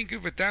think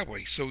of it that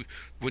way. So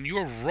when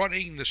you're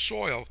rutting the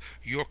soil,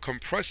 you're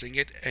compressing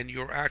it, and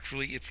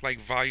it's like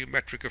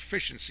volumetric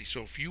efficiency.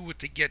 So if you were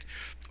to get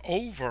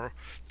over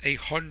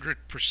 100%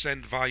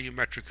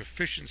 volumetric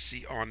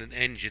efficiency on an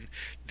engine,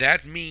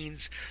 that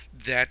means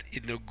that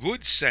in a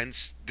good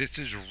sense, this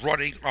is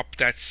rutting up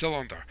that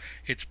cylinder.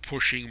 It's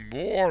pushing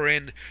more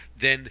in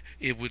than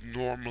it would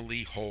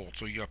normally hold.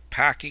 So you're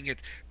packing it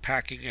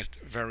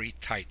very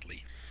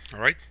tightly. All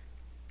right.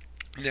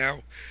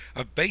 Now,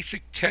 a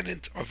basic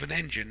tenet of an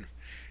engine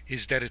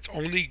is that it's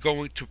only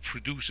going to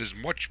produce as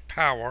much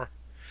power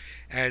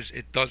as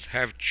it does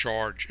have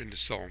charge in the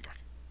cylinder.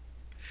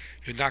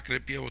 You're not going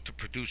to be able to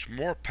produce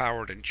more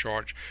power than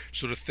charge.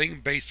 So the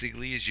thing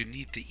basically is you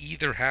need to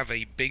either have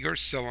a bigger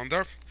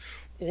cylinder,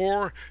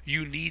 or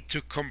you need to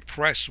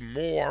compress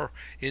more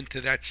into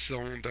that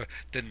cylinder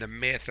than the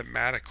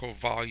mathematical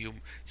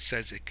volume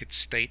says it could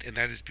state, and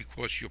that is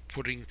because you're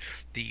putting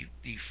the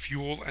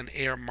fuel and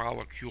air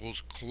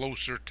molecules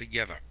closer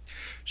together.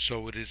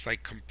 So it is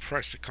like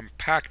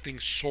compacting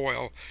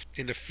soil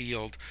in the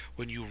field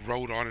when you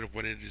rode on it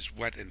when it is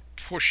wet, and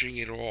pushing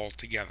it all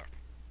together.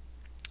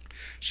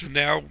 So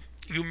now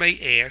you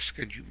may ask,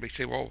 and you may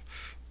say, well,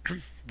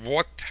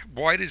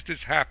 why does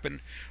this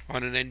happen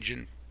on an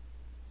engine,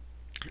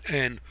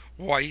 and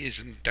why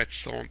isn't that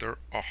cylinder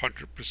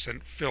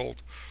 100%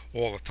 filled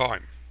all the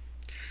time?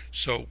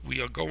 So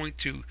we are going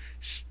to,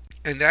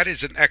 and that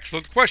is an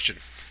excellent question,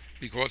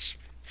 because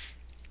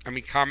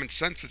common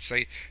sense would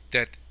say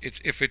that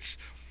if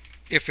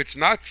it's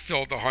not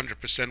filled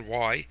 100%,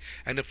 why?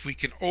 And if we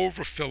can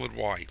overfill it,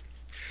 why?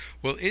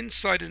 Well,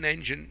 inside an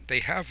engine, they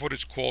have what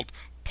is called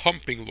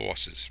pumping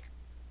losses.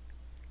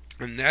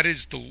 And that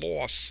is the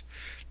loss,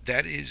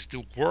 that is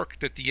the work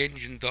that the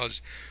engine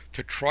does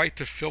to try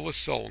to fill a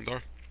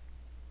cylinder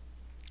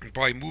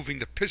by moving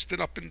the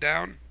piston up and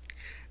down,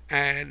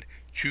 and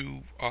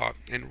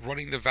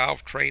running the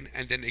valve train,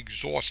 and then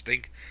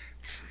exhausting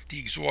the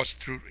exhaust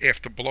through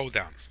after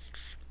blowdown.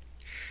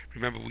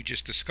 Remember, we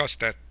just discussed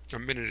that a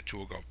minute or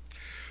two ago.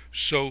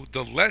 So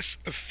the less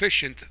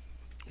efficient,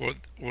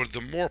 or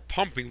the more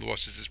pumping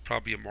losses is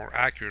probably a more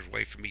accurate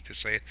way for me to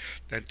say it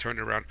than turn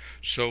it around.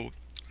 So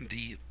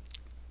the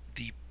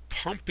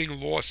pumping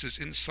losses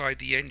inside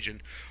the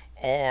engine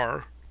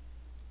are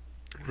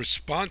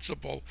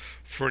responsible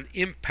for an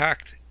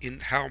impact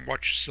in how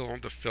much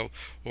cylinder fill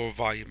or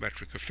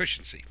volumetric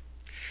efficiency.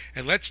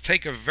 And let's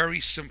take a very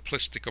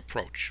simplistic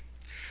approach.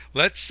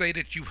 Let's say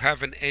that you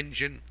have an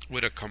engine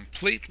with a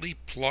completely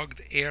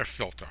plugged air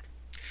filter.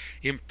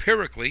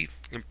 Empirically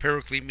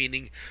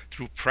meaning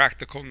through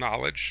practical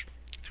knowledge,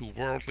 through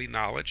worldly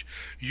knowledge,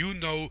 you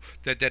know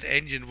that that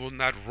engine will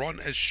not run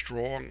as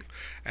strong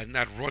and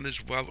not run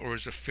as well or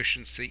as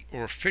efficiently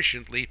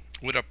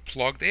with a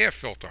plugged air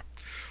filter,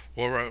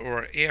 or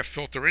an air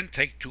filter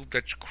intake tube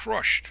that's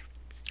crushed.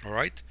 All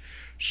right.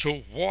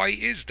 So why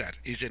is that?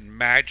 Is it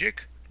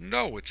magic?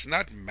 No, it's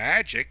not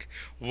magic.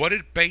 What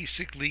it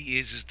basically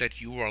is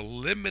that you are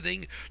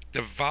limiting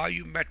the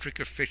volumetric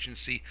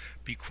efficiency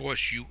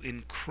because you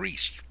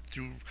increased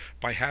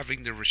by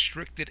having the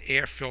restricted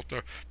air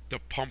filter the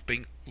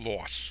pumping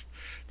loss.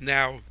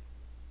 Now,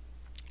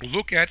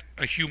 look at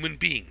a human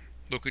being.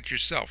 Look at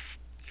yourself.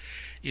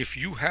 If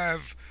you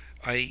have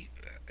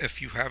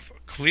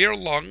clear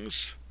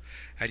lungs,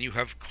 and you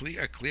have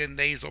a clear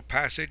nasal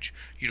passage,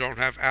 you don't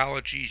have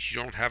allergies,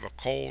 you don't have a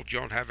cold, you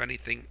don't have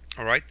anything,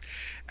 all right?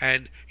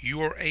 And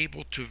you are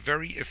able to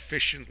very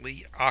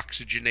efficiently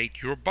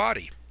oxygenate your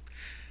body,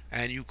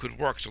 and you could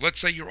work. So let's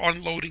say you're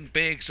unloading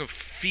bags of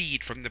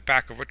feed from the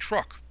back of a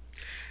truck,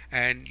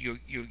 and you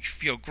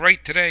feel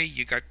great today,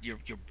 you're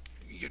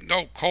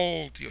no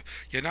cold,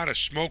 you're not a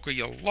smoker,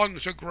 your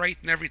lungs are great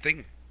and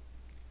everything.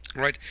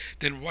 Right?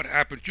 Then what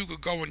happens? You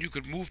could go and you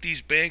could move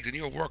these bags, and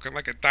you're working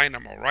like a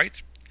dynamo,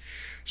 right?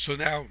 So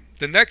now,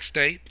 the next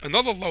day,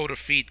 another load of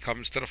feed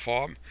comes to the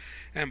farm,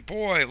 and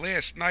boy,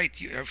 last night,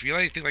 if you're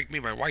anything like me,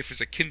 my wife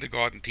is a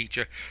kindergarten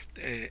teacher,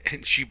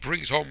 and she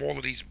brings home all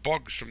of these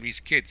bugs from these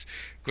kids.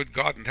 Good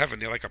God in heaven,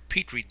 they're like a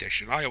petri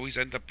dish, and I always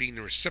end up being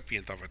the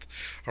recipient of it.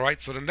 All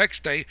right, so the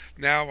next day,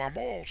 now I'm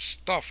all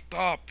stuffed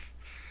up.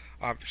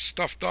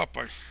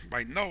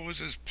 My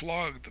nose is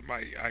plugged.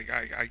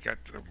 I got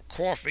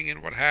coughing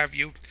and what have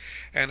you,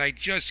 and I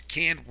just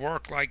can't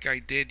work like I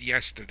did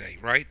yesterday,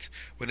 right?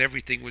 When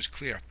everything was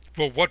clear.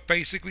 Well, what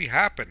basically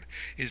happened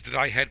is that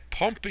I had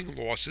pumping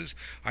losses.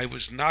 I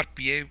was not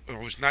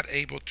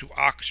able to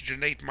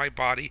oxygenate my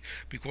body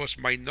because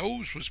my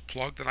nose was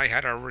plugged, and I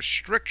had a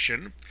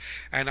restriction,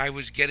 and I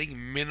was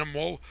getting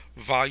minimal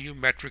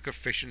volumetric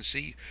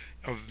efficiency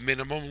of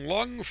minimum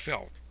lung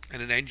fill.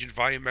 And an engine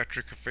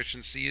volumetric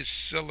efficiency is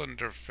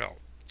cylinder fill.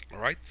 All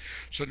right.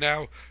 So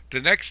now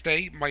the next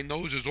day, my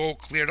nose is all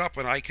cleared up,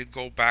 and I could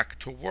go back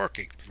to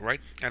working.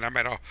 Right, and I'm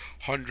at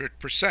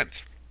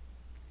 100%.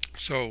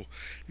 So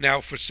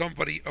now, for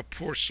somebody, a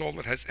poor soul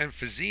that has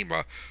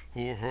emphysema,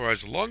 who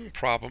has lung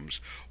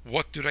problems,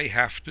 what do they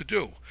have to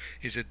do?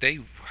 Is that they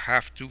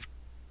have to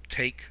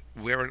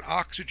wear an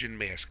oxygen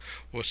mask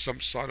or some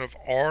sort of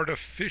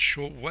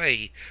artificial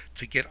way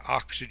to get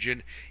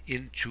oxygen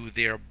into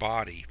their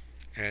body.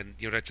 And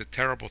that's a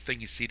terrible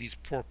thing. You see these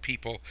poor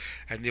people,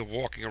 and they're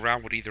walking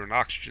around with either an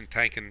oxygen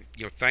tank, and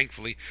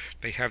thankfully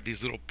they have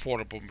these little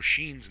portable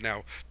machines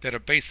now that are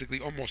basically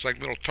almost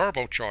like little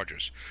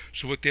turbochargers.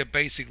 So what they're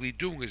basically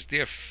doing is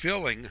they're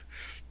filling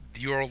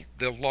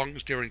their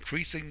lungs. They're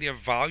increasing their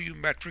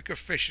volumetric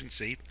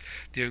efficiency.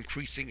 They're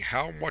increasing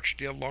how much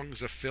their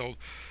lungs are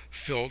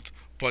filled,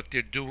 but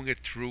they're doing it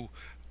through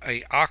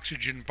a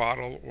oxygen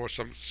bottle or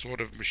some sort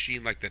of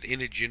machine like that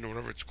Inogen or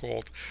whatever it's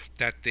called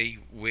that they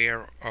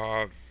wear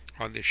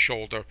on their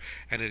shoulder,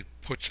 and it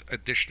puts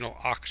additional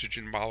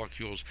oxygen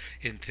molecules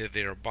into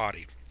their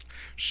body.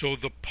 So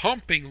the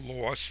pumping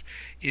loss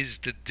is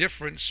the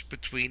difference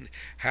between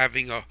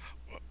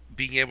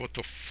being able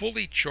to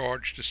fully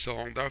charge the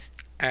cylinder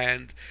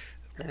and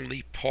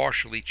only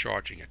partially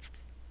charging it.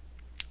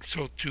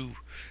 So to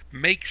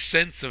make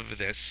sense of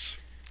this,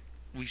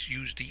 we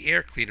use the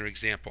air cleaner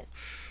example.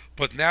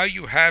 But now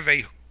you have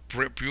a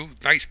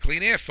nice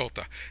clean air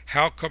filter.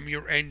 How come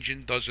your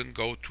engine doesn't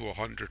go to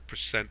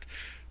 100%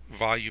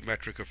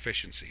 volumetric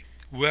efficiency?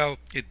 Well,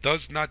 it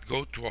does not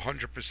go to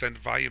 100%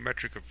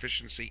 volumetric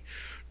efficiency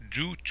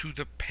due to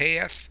the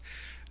path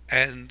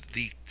and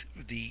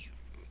the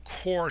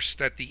course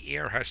that the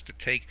air has to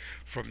take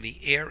from the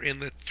air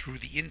inlet through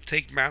the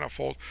intake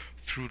manifold,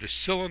 through the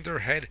cylinder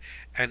head,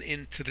 and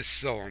into the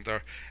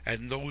cylinder.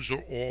 And those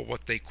are all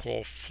what they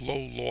call flow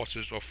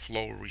losses or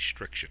flow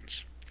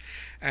restrictions.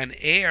 And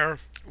air,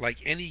 like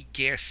any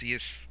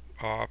gaseous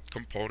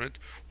component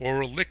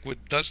or a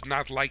liquid, does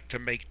not like to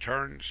make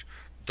turns,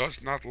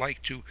 does not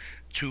like to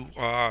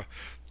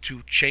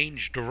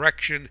change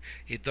direction.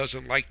 It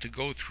doesn't like to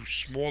go through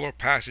smaller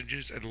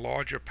passages and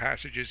larger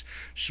passages.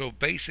 So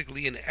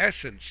basically, in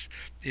essence,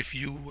 if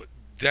you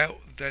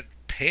that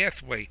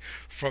pathway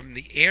from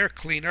the air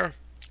cleaner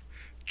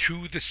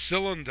to the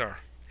cylinder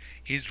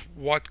is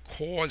what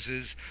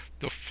causes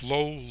the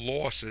flow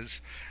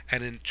losses,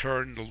 and in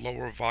turn the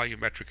lower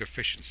volumetric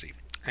efficiency.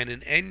 And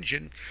an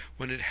engine,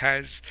 when it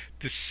has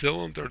the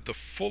cylinder the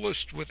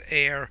fullest with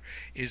air,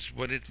 is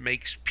when it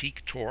makes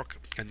peak torque.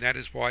 And that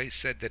is why I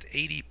said that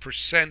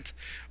 80%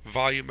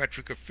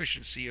 volumetric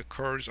efficiency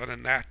occurs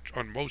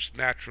on most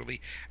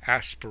naturally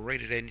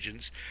aspirated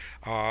engines.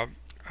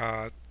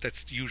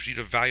 That's usually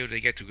the value they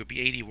get to. It could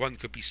be 81,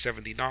 could be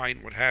 79,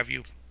 what have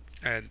you.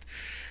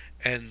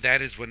 And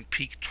that is when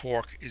peak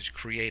torque is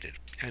created.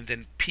 And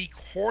then peak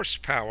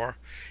horsepower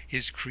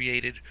is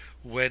created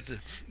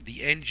when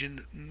the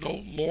engine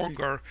no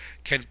longer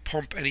can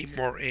pump any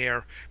more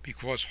air,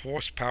 because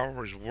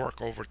horsepower is work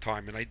over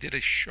time. And I did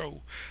a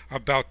show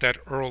about that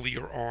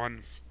earlier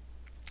on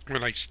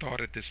when I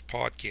started this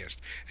podcast,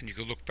 and you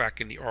can look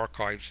back in the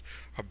archives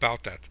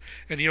about that.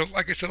 And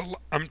like I said,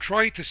 I'm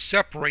trying to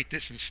separate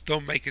this and still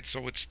make it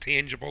so it's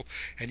tangible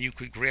and you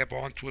could grab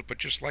onto it. But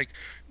just like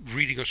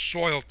reading a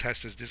soil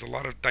test, there's a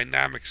lot of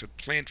dynamics of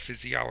plant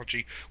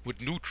physiology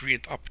with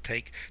nutrient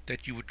uptake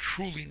that you would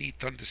truly need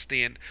to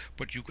understand,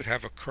 but you could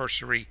have a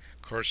cursory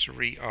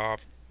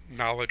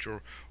knowledge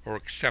or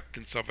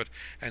acceptance of it,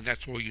 and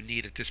that's all you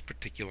need at this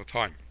particular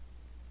time.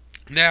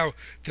 Now,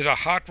 to the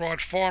hot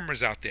rod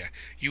farmers out there,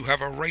 you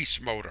have a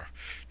race motor,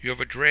 you have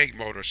a drag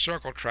motor,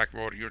 circle track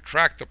motor, your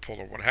tractor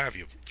puller, what have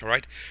you. All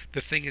right. The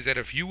thing is that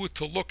if you were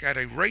to look at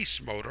a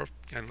race motor,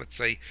 and let's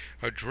say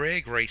a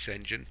drag race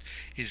engine,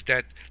 is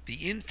that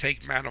the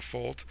intake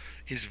manifold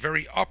is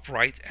very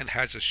upright and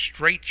has a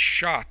straight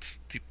shot.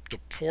 The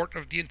port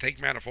of the intake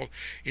manifold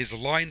is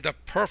lined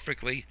up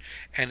perfectly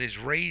and is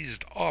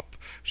raised up,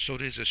 so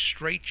there's a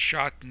straight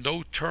shot,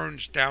 no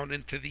turns down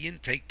into the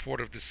intake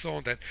port of the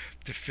cylinder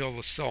to fill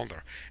the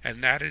cylinder.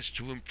 And that is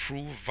to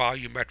improve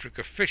volumetric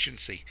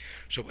efficiency.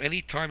 So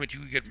anytime that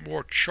you get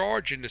more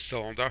charge in the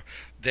cylinder,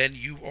 then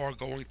you are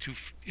going to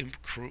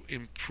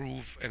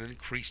improve and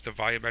increase the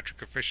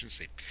volumetric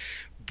efficiency.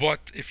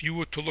 But if you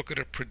were to look at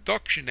a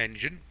production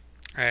engine,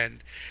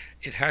 and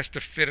it has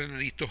to fit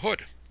underneath the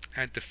hood,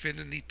 and to fit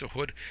underneath the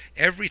hood,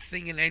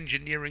 everything in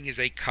engineering is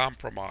a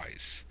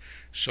compromise.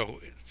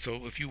 So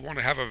if you want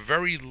to have a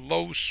very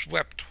low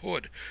swept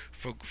hood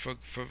for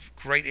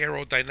great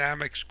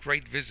aerodynamics,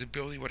 great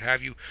visibility, what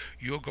have you,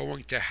 you're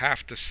going to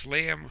have to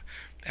slam,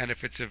 and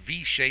if it's a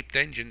V-shaped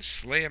engine,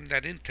 slam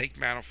that intake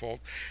manifold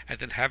and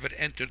then have it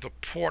enter the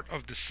port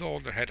of the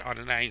cylinder head on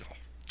an angle.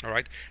 All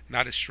right,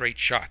 not a straight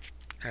shot,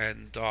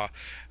 and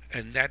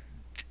that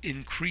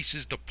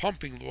increases the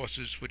pumping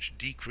losses, which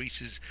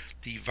decreases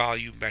the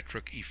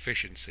volumetric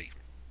efficiency.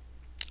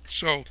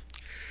 So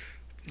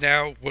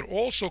now what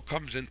also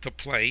comes into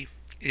play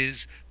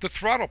is the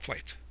throttle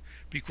plate,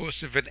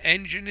 because if an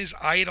engine is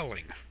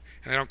idling,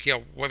 and I don't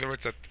care whether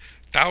it's a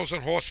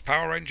 1,000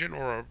 horsepower engine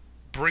or a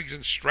Briggs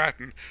 &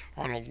 Stratton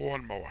on a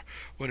lawnmower,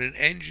 when an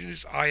engine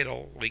is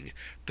idling,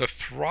 The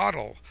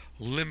throttle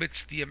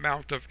limits the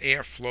amount of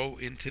airflow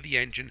into the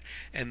engine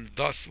and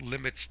thus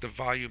limits the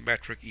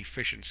volumetric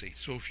efficiency.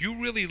 So if you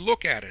really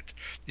look at it,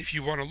 if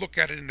you want to look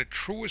at it in the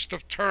truest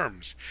of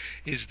terms,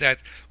 is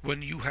that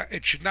when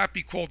it should not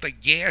be called a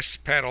gas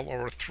pedal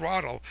or a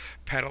throttle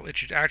pedal, it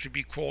should actually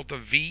be called a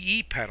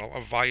VE pedal,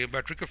 a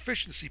volumetric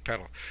efficiency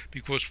pedal,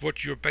 because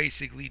what you're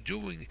basically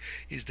doing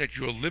is that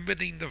you're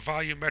limiting the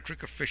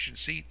volumetric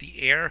efficiency,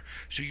 the air,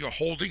 so you're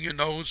holding your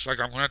nose, like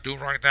I'm going to do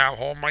right now,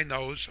 hold my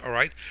nose, all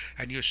right,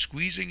 and you're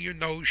squeezing your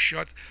nose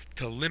shut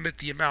to limit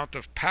the amount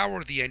of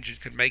power the engine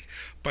can make.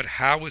 But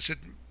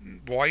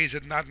why is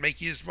it not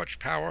making as much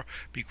power?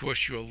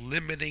 Because you're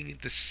limiting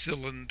the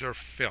cylinder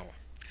fill.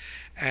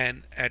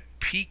 And at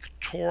peak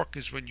torque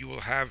is when you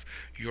will have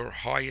your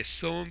highest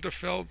cylinder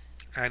fill,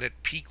 and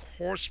at peak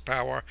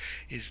horsepower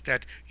is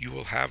that you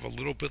will have a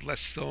little bit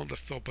less cylinder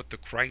fill, but the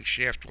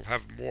crankshaft will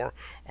have more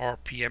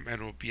RPM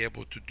and will be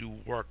able to do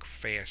work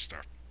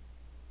faster.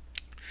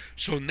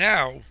 So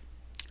now,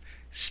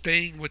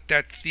 staying with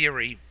that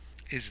theory,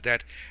 is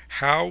that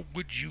how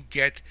would you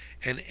get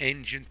an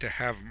engine to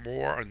have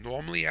more, a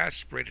normally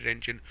aspirated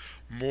engine,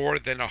 more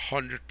than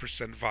 100%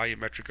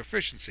 volumetric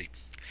efficiency?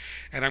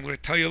 And I'm going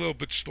to tell you a little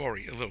bit of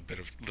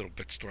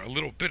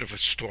a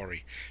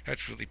story.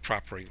 That's really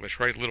proper English,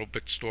 right? A little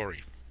bit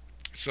story.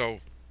 So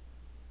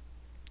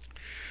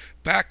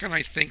back in,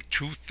 I think,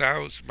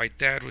 2000, my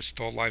dad was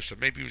still alive, so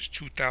maybe it was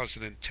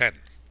 2010.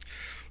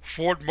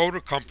 Ford Motor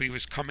Company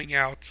was coming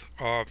out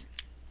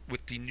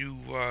with the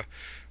new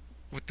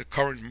with the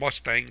current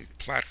Mustang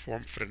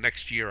platform for the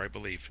next year, I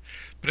believe.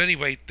 But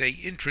anyway, they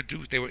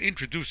were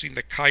introducing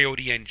the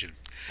Coyote engine,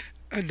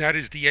 and that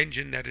is the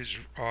engine that is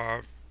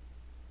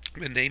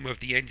the name of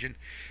the engine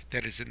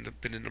that has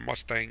been in the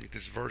Mustang,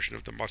 this version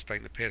of the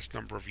Mustang, the past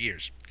number of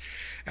years.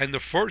 And the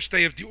first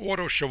day of the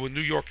auto show in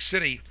New York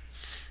City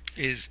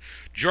is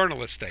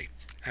Journalist Day,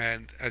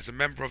 and as a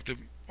member of the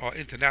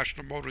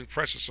International Motoring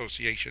Press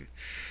Association,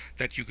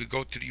 that you could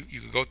go to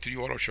the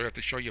auto show. You have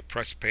to show your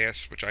press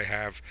pass, which I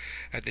have,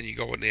 and then you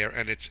go in there,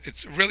 and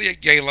it's really a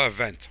gala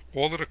event.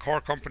 All of the car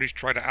companies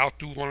try to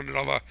outdo one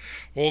another.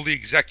 All the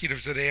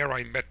executives are there.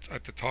 I met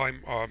at the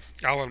time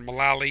Alan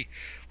Mulally,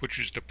 which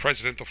is the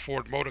president of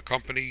Ford Motor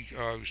Company,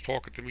 who's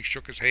talking to me,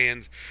 shook his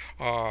hand.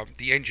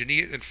 The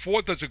engineer, and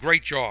Ford does a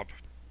great job.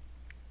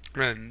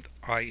 And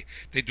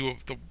they do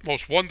the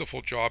most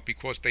wonderful job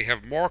because they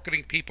have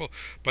marketing people,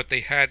 but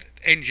they had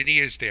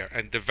engineers there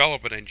and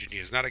development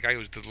engineers, not a guy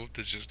who's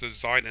just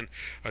designing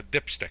a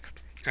dipstick.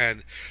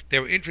 And they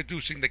were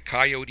introducing the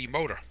Coyote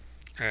motor,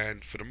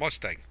 and for the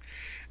Mustang.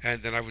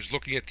 And then I was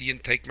looking at the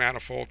intake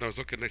manifold, and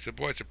I said,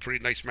 boy, it's a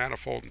pretty nice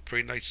manifold and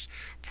pretty nice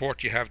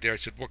port you have there. I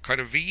said, what kind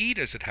of VE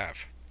does it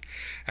have?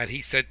 And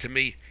he said to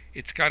me,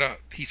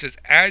 he says,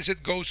 as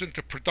it goes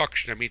into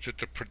production, that means that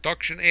the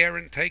production air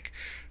intake,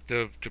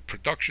 the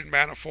production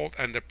manifold,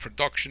 and the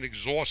production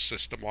exhaust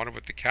system on it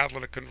with the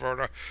catalytic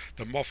converter,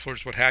 the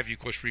mufflers, what have you.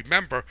 Because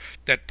remember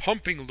that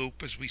pumping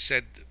loop, as we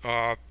said,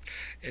 that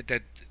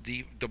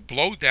the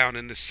blowdown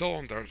in the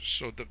cylinder,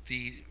 so that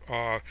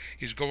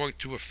is going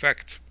to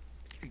affect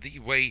the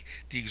way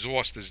the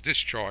exhaust is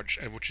discharged,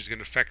 and which is going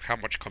to affect how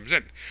much comes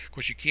in.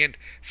 Because you can't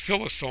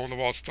fill a cylinder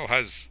while it still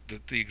has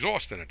the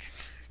exhaust in it.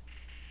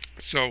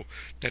 So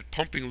that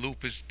pumping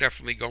loop is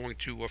definitely going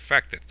to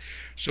affect it.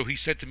 So he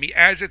said to me,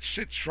 as it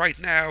sits right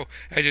now,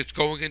 as it's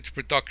going into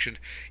production,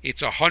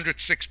 it's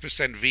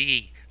 106%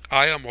 VE.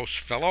 I almost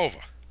fell over.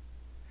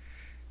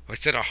 I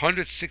said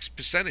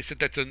 106%. He said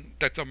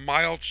that's a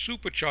mild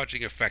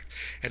supercharging effect,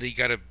 and he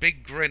got a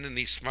big grin and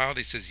he smiled.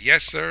 He says,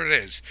 "Yes, sir, it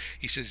is."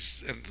 He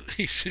says,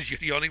 "You're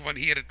the only one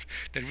here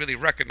that really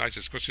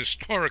recognizes, because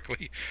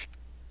historically,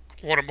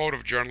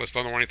 automotive journalists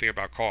don't know anything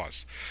about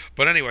cars."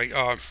 But anyway,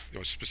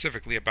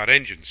 specifically about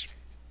engines.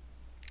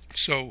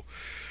 So,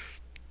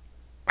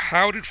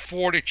 how did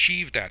Ford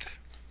achieve that?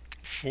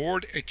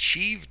 Ford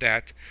achieved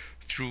that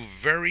through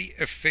very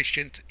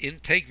efficient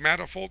intake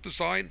manifold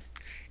design,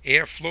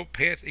 airflow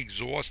path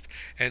exhaust,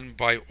 and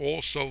by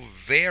also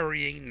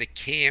varying the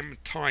cam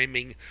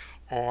timing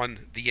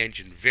on the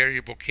engine,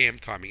 variable cam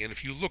timing. And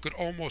if you look at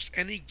almost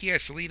any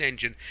gasoline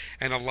engine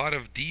and a lot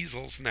of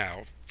diesels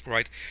now,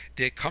 right,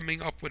 they're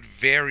coming up with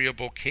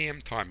variable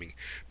cam timing,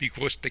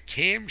 because the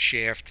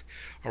camshaft,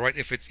 all right,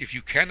 if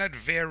you cannot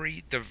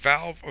vary the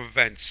valve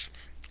events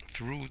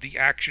through the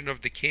action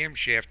of the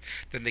camshaft,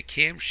 then the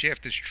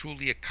camshaft is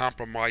truly a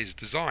compromised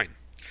design,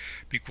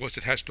 because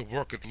it has to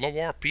work at low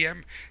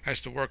RPM, has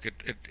to work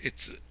at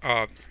its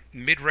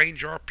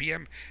mid-range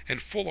RPM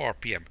and full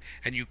RPM,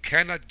 and you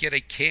cannot get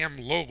a cam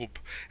lobe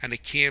and a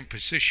cam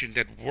position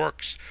that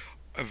works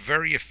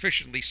very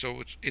efficiently,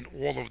 so it's in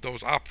all of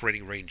those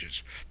operating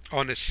ranges.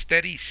 On a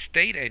steady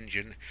state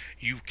engine,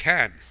 you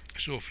can.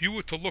 So if you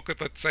were to look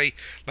at, let's say,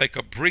 like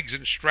a Briggs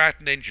 &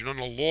 Stratton engine on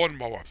a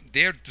lawnmower,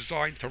 they're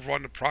designed to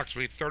run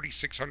approximately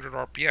 3,600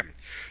 RPM.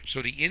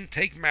 So the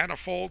intake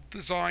manifold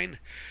design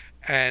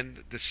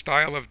and the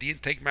style of the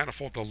intake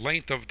manifold, the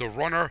length of the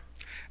runner,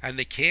 and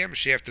the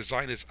camshaft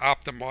design is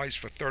optimized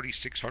for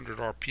 3600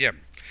 RPM.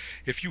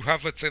 If you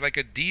have, let's say, like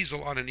a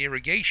diesel on an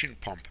irrigation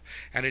pump,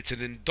 and it's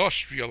an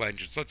industrial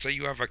engine, so let's say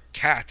you have a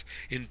CAT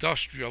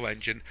industrial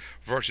engine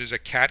versus a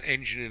CAT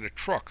engine in a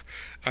truck.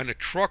 On a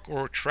truck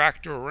or a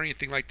tractor or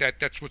anything like that,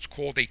 that's what's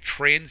called a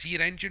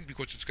transient engine,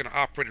 because it's going to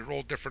operate at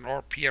all different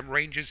RPM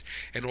ranges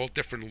and all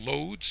different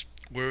loads,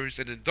 whereas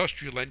an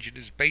industrial engine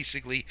is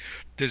basically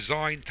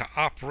designed to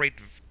operate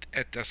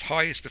at the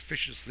highest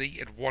efficiency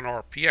at 1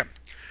 RPM.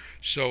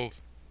 So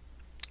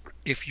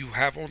if you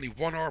have only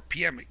 1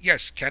 RPM,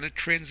 yes, can it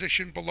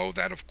transition below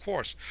that? Of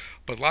course.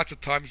 But lots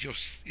of times you'll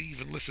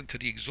even listen to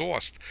the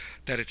exhaust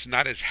that it's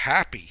not as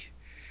happy,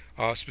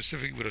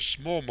 specifically with a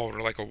small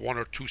motor like a 1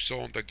 or 2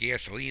 cylinder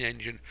gasoline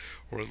engine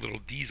or a little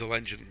diesel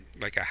engine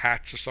like a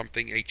HATZ or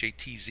something,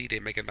 HATZ. They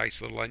make a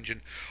nice little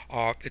engine.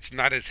 It's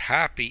not as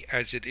happy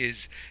as it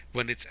is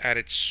when it's at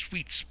its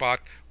sweet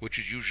spot, which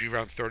is usually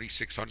around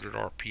 3600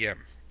 RPM.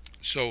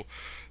 So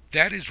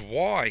that is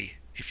why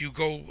if you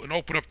go and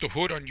open up the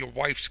hood on your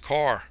wife's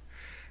car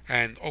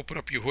and open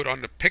up your hood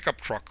on the pickup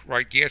truck,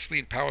 right,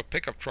 gasoline powered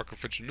pickup truck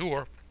if it's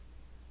newer,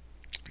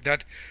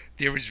 that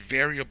there is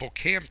variable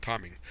cam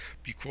timing,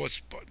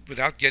 because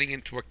without getting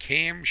into a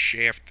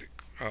camshaft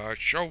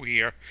show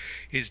here,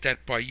 is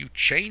that by you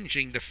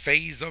changing the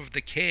phase of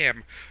the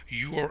cam,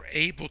 you are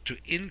able to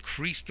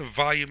increase the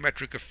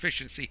volumetric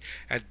efficiency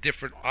at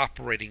different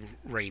operating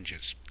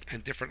ranges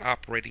and different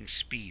operating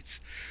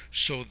speeds.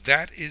 So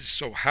that is,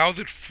 so how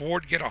did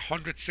Ford get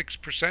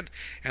 106%?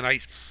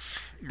 And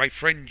my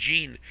friend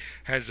Gene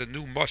has a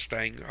new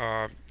Mustang.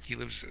 He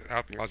lives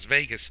out in Las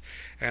Vegas,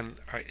 and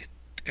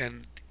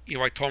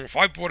I told him if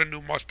I bought a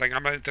new Mustang,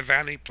 I'm not into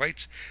vanity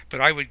plates,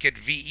 but I would get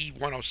VE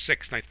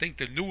 106, and I think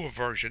the newer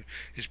version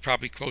is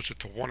probably closer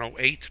to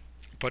 108,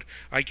 but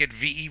I get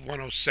VE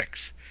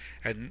 106,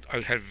 and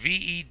I have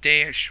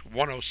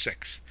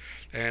VE-106,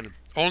 and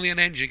only an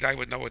engine guy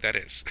would know what that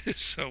is.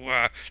 So,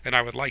 and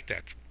I would like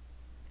that.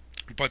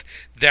 But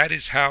that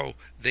is how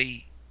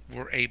they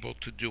were able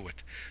to do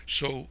it.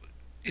 So,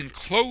 in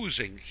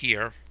closing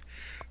here,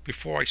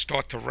 before I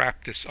start to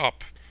wrap this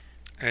up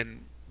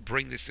and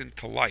bring this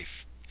into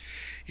life,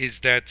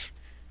 is that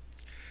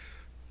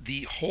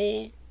the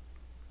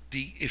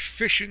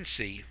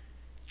efficiency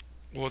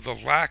or the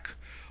lack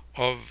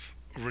of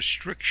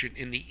restriction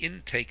in the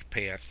intake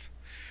path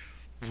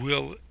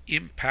will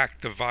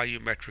impact the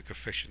volumetric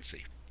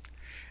efficiency.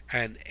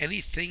 And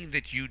anything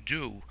that you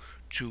do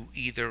to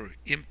either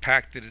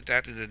impact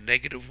that in a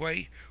negative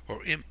way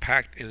or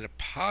impact in a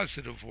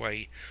positive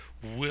way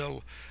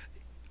will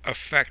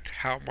affect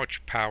how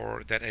much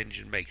power that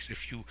engine makes.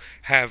 If you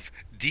have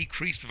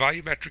decreased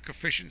volumetric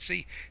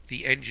efficiency,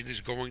 the engine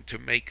is going to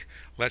make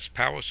less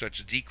power, so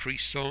it's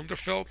decreased cylinder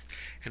fill.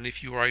 And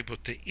if you are able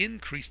to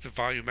increase the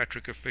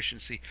volumetric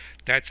efficiency,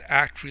 that's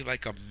actually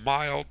like a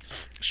mild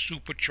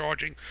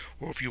supercharging,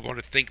 or if you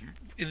want to think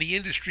in the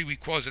industry, we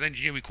call, as an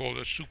engineer, we call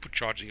it a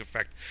supercharging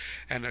effect.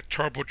 And a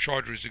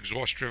turbocharger is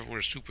exhaust driven, where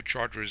a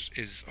supercharger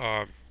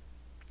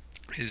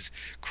is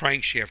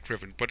crankshaft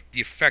driven, but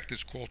the effect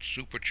is called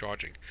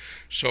supercharging.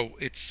 So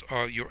it's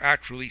you're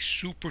actually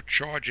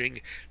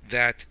supercharging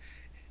that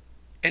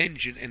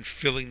engine and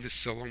filling the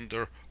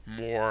cylinder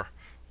more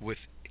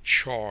with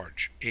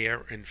charge,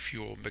 air and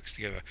fuel mixed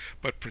together,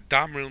 but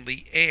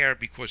predominantly air,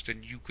 because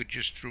then you could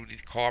just through the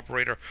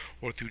carburetor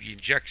or through the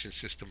injection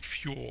system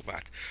fuel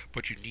that,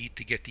 but you need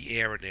to get the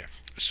air in there.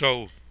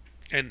 So,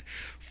 and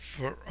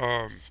for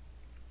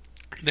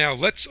now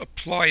let's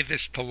apply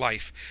this to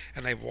life,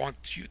 and I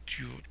want you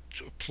to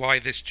apply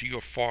this to your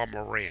farm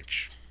or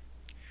ranch.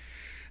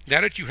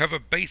 Now that you have a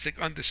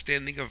basic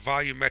understanding of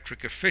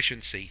volumetric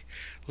efficiency,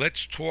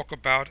 let's talk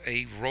about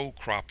a row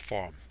crop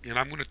farm. And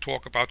I'm going to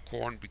talk about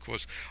corn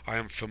because I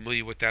am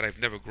familiar with that. I've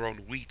never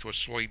grown wheat or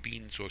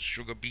soybeans or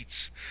sugar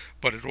beets,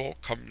 but it all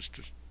comes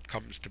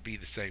to be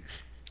the same.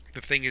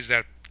 The thing is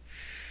that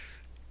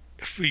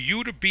for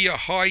you to be a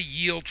high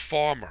yield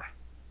farmer,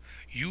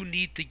 you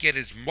need to get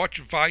as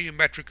much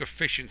volumetric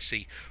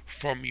efficiency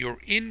from your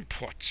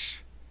inputs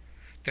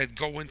that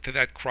go into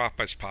that crop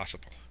as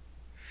possible.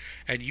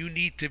 And you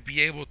need to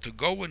be able to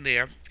go in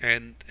there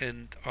and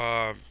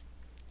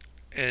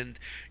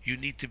you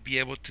need to be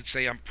able to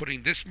say, I'm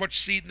putting this much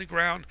seed in the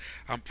ground,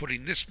 I'm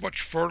putting this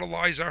much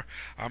fertilizer,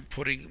 I'm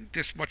putting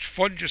this much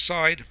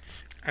fungicide,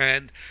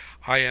 and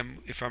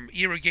if I'm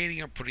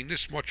irrigating, I'm putting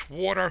this much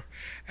water,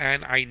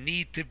 and I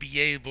need to be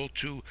able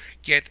to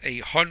get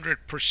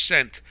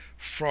 100%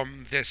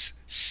 from this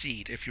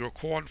seed. If you're a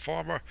corn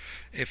farmer,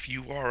 if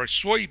you are a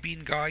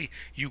soybean guy,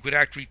 you could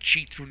actually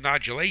cheat through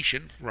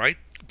nodulation, right?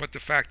 But the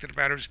fact of the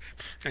matter is,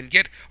 and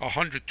get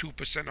 102%,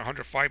 105%,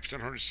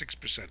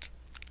 106%.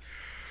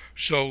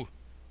 So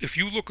if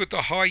you look at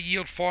the high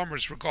yield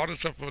farmers,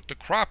 regardless of what the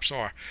crops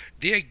are,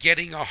 they're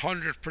getting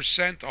 100%,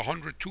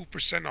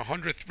 102%,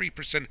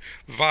 103%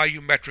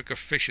 volumetric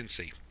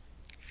efficiency.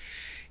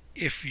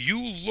 If you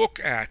look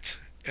at,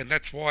 and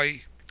that's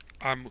why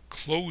I'm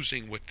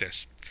closing with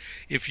this,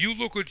 if you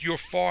look at your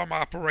farm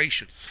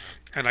operation,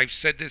 and I've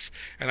said this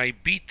and I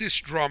beat this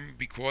drum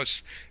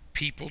because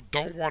people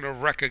don't want to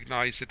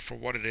recognize it for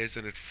what it is,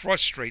 and it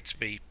frustrates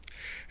me.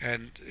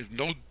 And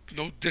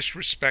no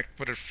disrespect,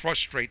 but it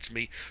frustrates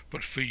me.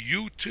 But for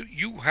you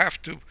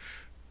have to,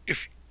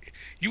 if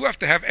you have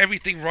to have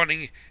everything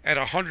running at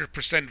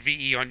 100%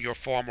 VE on your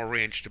farm or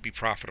ranch to be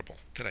profitable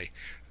today.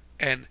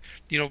 And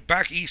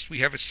back east we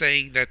have a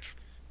saying that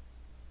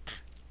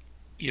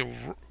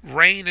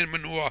rain and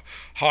manure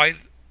hide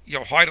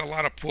a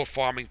lot of poor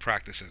farming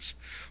practices.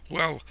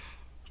 Well,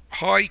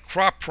 high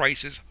crop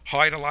prices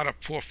hide a lot of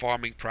poor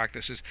farming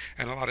practices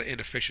and a lot of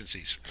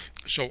inefficiencies.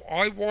 So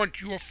I want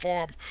your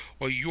farm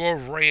or your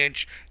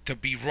ranch to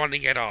be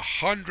running at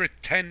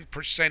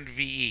 110%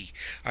 VE.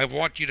 I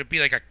want you to be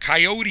like a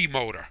coyote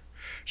motor.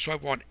 So I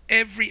want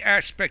every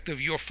aspect of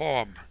your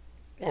farm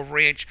or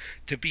ranch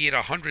to be at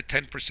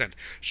 110%.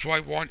 So I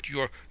want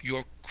your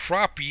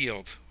crop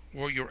yield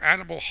or your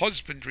animal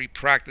husbandry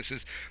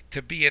practices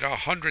to be at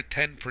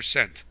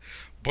 110%.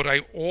 But I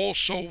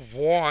also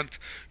want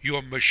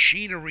your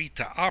machinery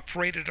to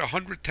operate at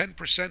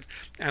 110%,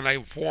 and I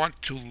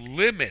want to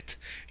limit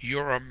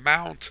your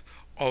amount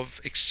of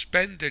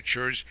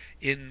expenditures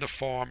in the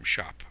farm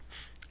shop.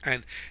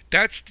 And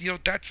that's the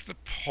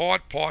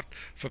hard part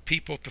for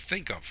people to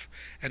think of.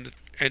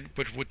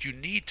 But what you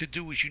need to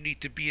do is you need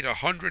to be at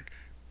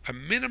a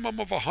minimum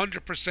of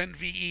 100%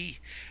 VE,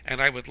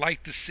 and I would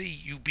like to see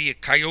you be a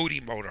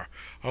coyote motor,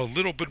 a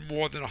little bit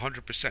more than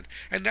 100%.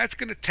 And that's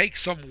going to take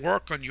some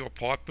work on your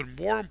part, but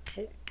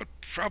but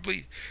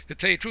probably, to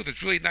tell you the truth,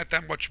 it's really not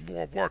that much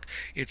more work.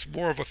 It's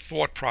more of a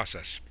thought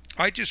process.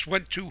 I just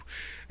went to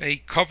a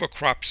cover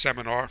crop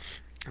seminar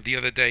the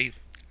other day.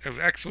 An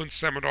excellent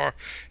seminar.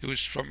 It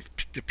was from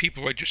the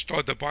people I just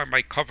started to buy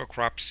my cover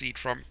crop seed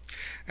from,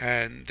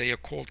 and they are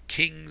called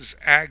King's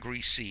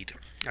Agri Seed,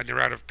 and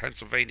they're out of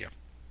Pennsylvania.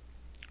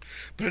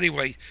 But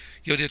anyway,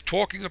 they're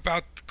talking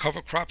about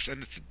cover crops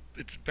and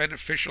its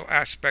beneficial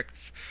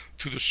aspects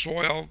to the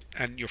soil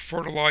and your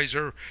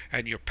fertilizer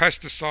and your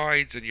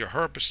pesticides and your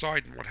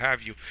herbicide and what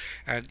have you.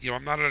 And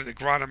I'm not an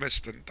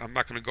agronomist, and I'm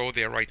not going to go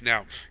there right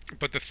now.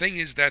 But the thing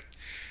is that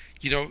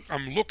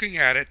I'm looking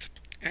at it,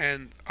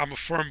 and I'm a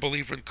firm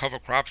believer in cover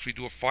crops. We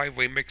do a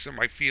 5-way mix in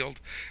my field,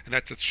 and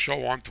that's a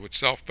show unto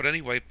itself. But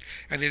anyway,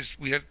 and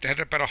we had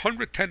about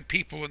 110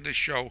 people in this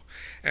show,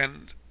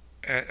 and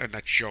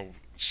that show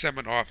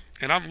seminar,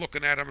 and I'm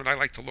looking at them, and I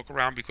like to look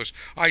around because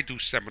I do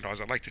seminars.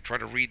 I like to try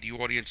to read the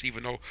audience,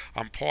 even though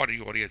I'm part of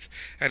the audience.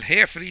 And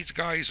half of these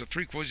guys, or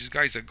three-quarters of these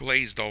guys, are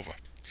glazed over.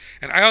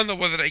 And I don't know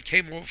whether they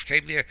came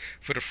there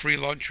for the free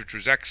lunch, which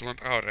was excellent,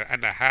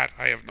 and the hat.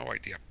 I have no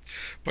idea.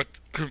 But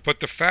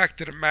the fact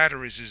of the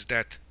matter is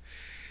that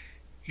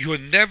you're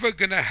never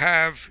going to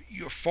have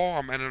your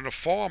farm, and in a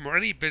farm or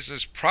any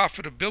business,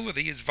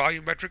 profitability is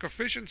volumetric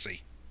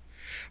efficiency.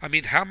 I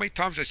mean, how many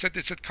times I said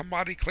this at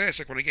Commodity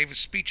Classic when I gave a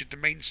speech at the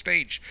main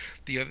stage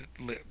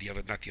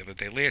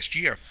last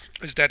year,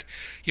 is that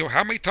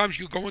how many times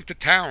you go into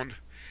town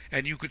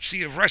and you could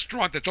see a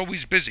restaurant that's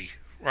always busy,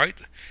 right?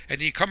 And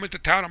you come into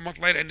town a month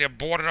later and they're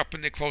boarded up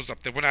and they're closed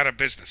up. They went out of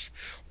business.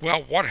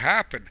 Well, what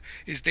happened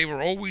is they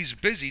were always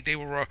busy. They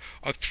were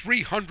a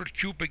 300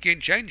 cubic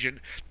inch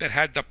engine that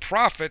had the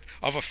profit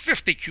of a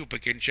 50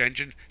 cubic inch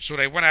engine, so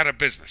they went out of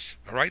business,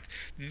 all right?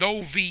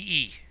 No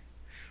VE.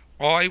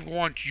 I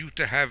want you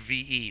to have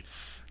VE.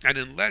 And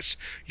unless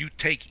you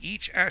take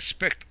each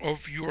aspect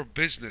of your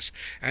business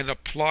and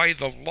apply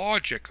the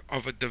logic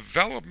of a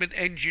development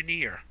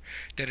engineer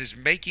that is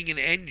making an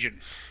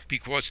engine,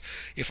 because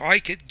if I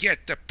could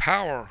get the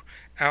power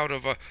out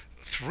of a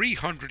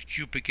 300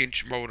 cubic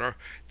inch motor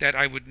that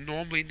I would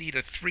normally need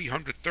a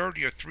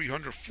 330 or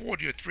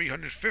 340 or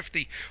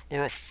 350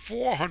 or a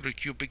 400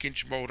 cubic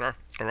inch motor,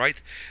 all right,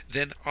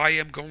 then I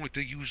am going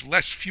to use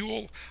less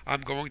fuel.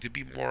 I'm going to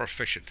be more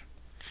efficient.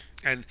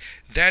 And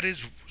that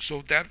is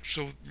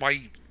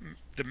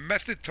the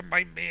method to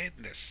my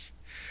madness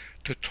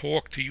to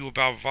talk to you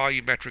about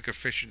volumetric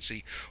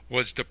efficiency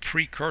was the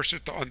precursor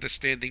to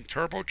understanding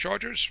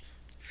turbochargers.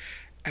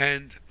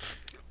 And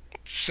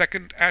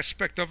second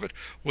aspect of it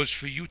was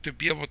for you to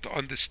be able to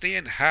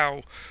understand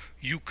how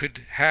you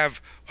could have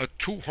a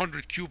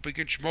 200 cubic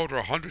inch motor,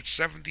 a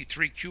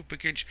 173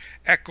 cubic inch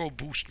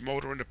EcoBoost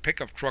motor in a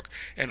pickup truck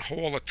and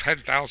haul a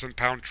 10,000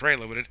 pound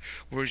trailer with it,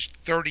 whereas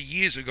 30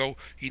 years ago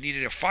you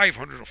needed a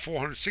 500 or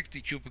 460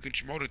 cubic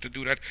inch motor to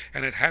do that,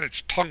 and it had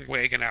its tongue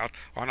wagging out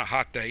on a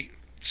hot day,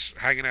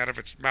 hanging out of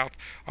its mouth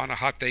on a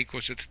hot day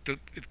because it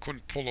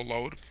couldn't pull a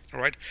load,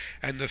 all right?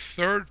 And the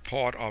third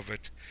part of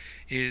it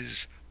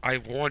is I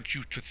want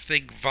you to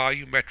think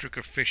volumetric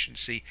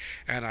efficiency,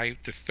 and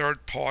the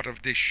third part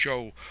of this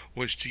show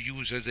was to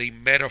use as a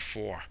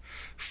metaphor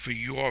for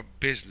your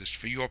business,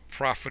 for your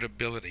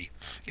profitability,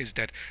 is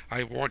that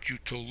I want you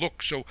to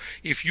look. So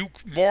if you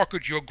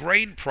market your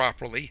grain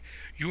properly,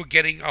 you're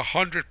getting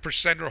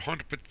 100% or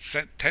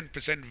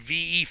 110%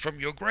 VE from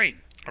your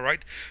grain, all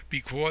right?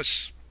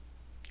 Because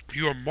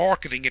you're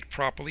marketing it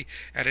properly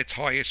at its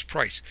highest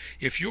price.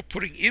 If you're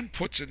putting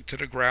inputs into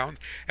the ground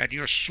and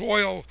your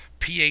soil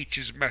pH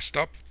is messed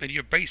up and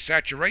your base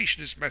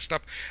saturation is messed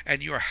up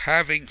and you're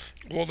having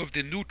all of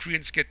the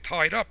nutrients get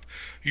tied up,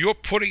 you're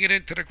putting it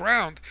into the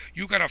ground.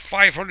 You got a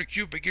 500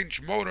 cubic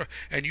inch motor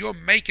and you're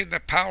making the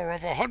power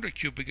of a 100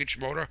 cubic inch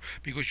motor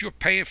because you're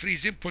paying for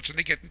these inputs and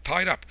they're getting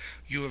tied up.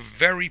 You have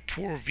very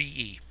poor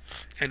VE.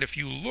 And if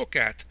you look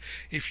at,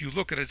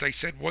 as I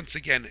said once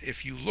again,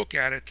 if you look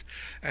at it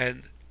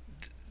and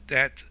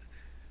that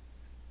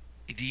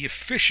the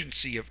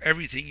efficiency of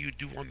everything you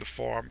do on the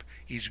farm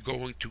is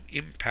going to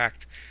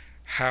impact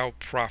how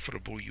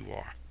profitable you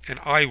are. And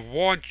I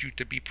want you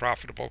to be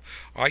profitable.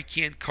 I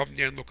can't come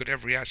there and look at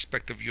every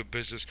aspect of your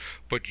business,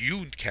 but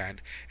you can.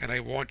 And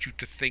I want you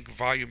to think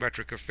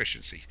volumetric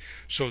efficiency.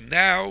 So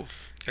now,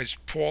 as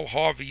Paul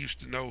Harvey used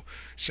to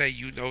say,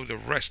 you know the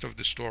rest of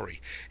the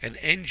story. An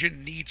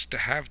engine needs to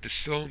have the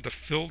cylinder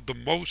filled the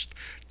most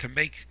to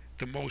make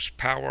the most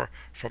power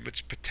from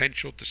its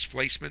potential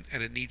displacement,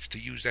 and it needs to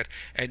use that.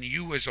 And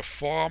you as a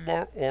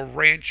farmer or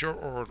rancher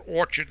or an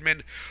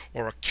orchardman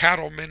or a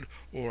cattleman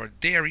or a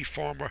dairy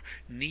farmer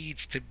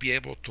needs to be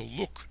able to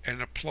look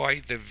and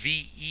apply the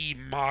VE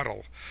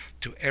model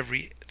to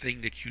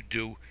everything that you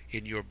do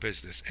in your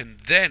business, and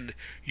then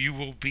you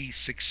will be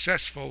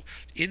successful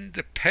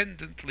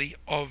independently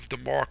of the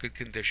market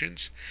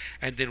conditions.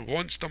 And then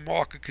once the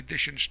market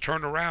conditions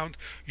turn around,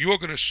 you're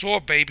going to soar,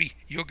 baby.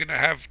 You're going to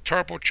have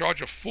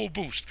turbocharge a full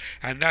boost,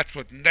 and that's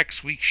what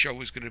next week's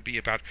show is going to be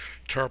about,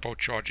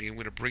 turbocharging. I'm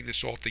going to bring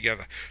this all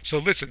together. So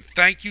listen,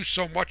 thank you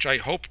so much. I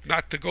hope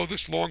not to go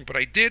this long, but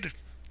I did.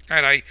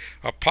 And I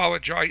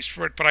apologize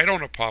for it, but I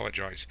don't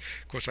apologize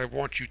because I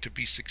want you to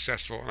be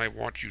successful and I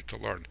want you to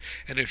learn.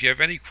 And if you have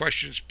any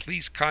questions,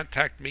 please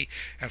contact me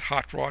at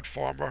Hot Rod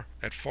Farmer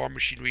at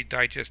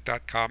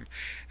farmmachinerydigest.com.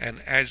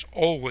 And as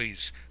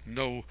always,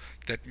 know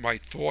that my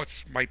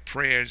thoughts, my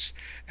prayers,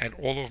 and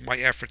all of my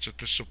efforts are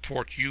to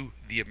support you,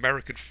 the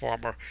American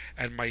farmer,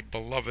 and my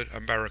beloved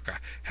America.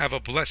 Have a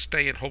blessed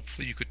day, and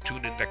hopefully you could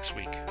tune in next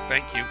week.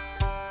 Thank you.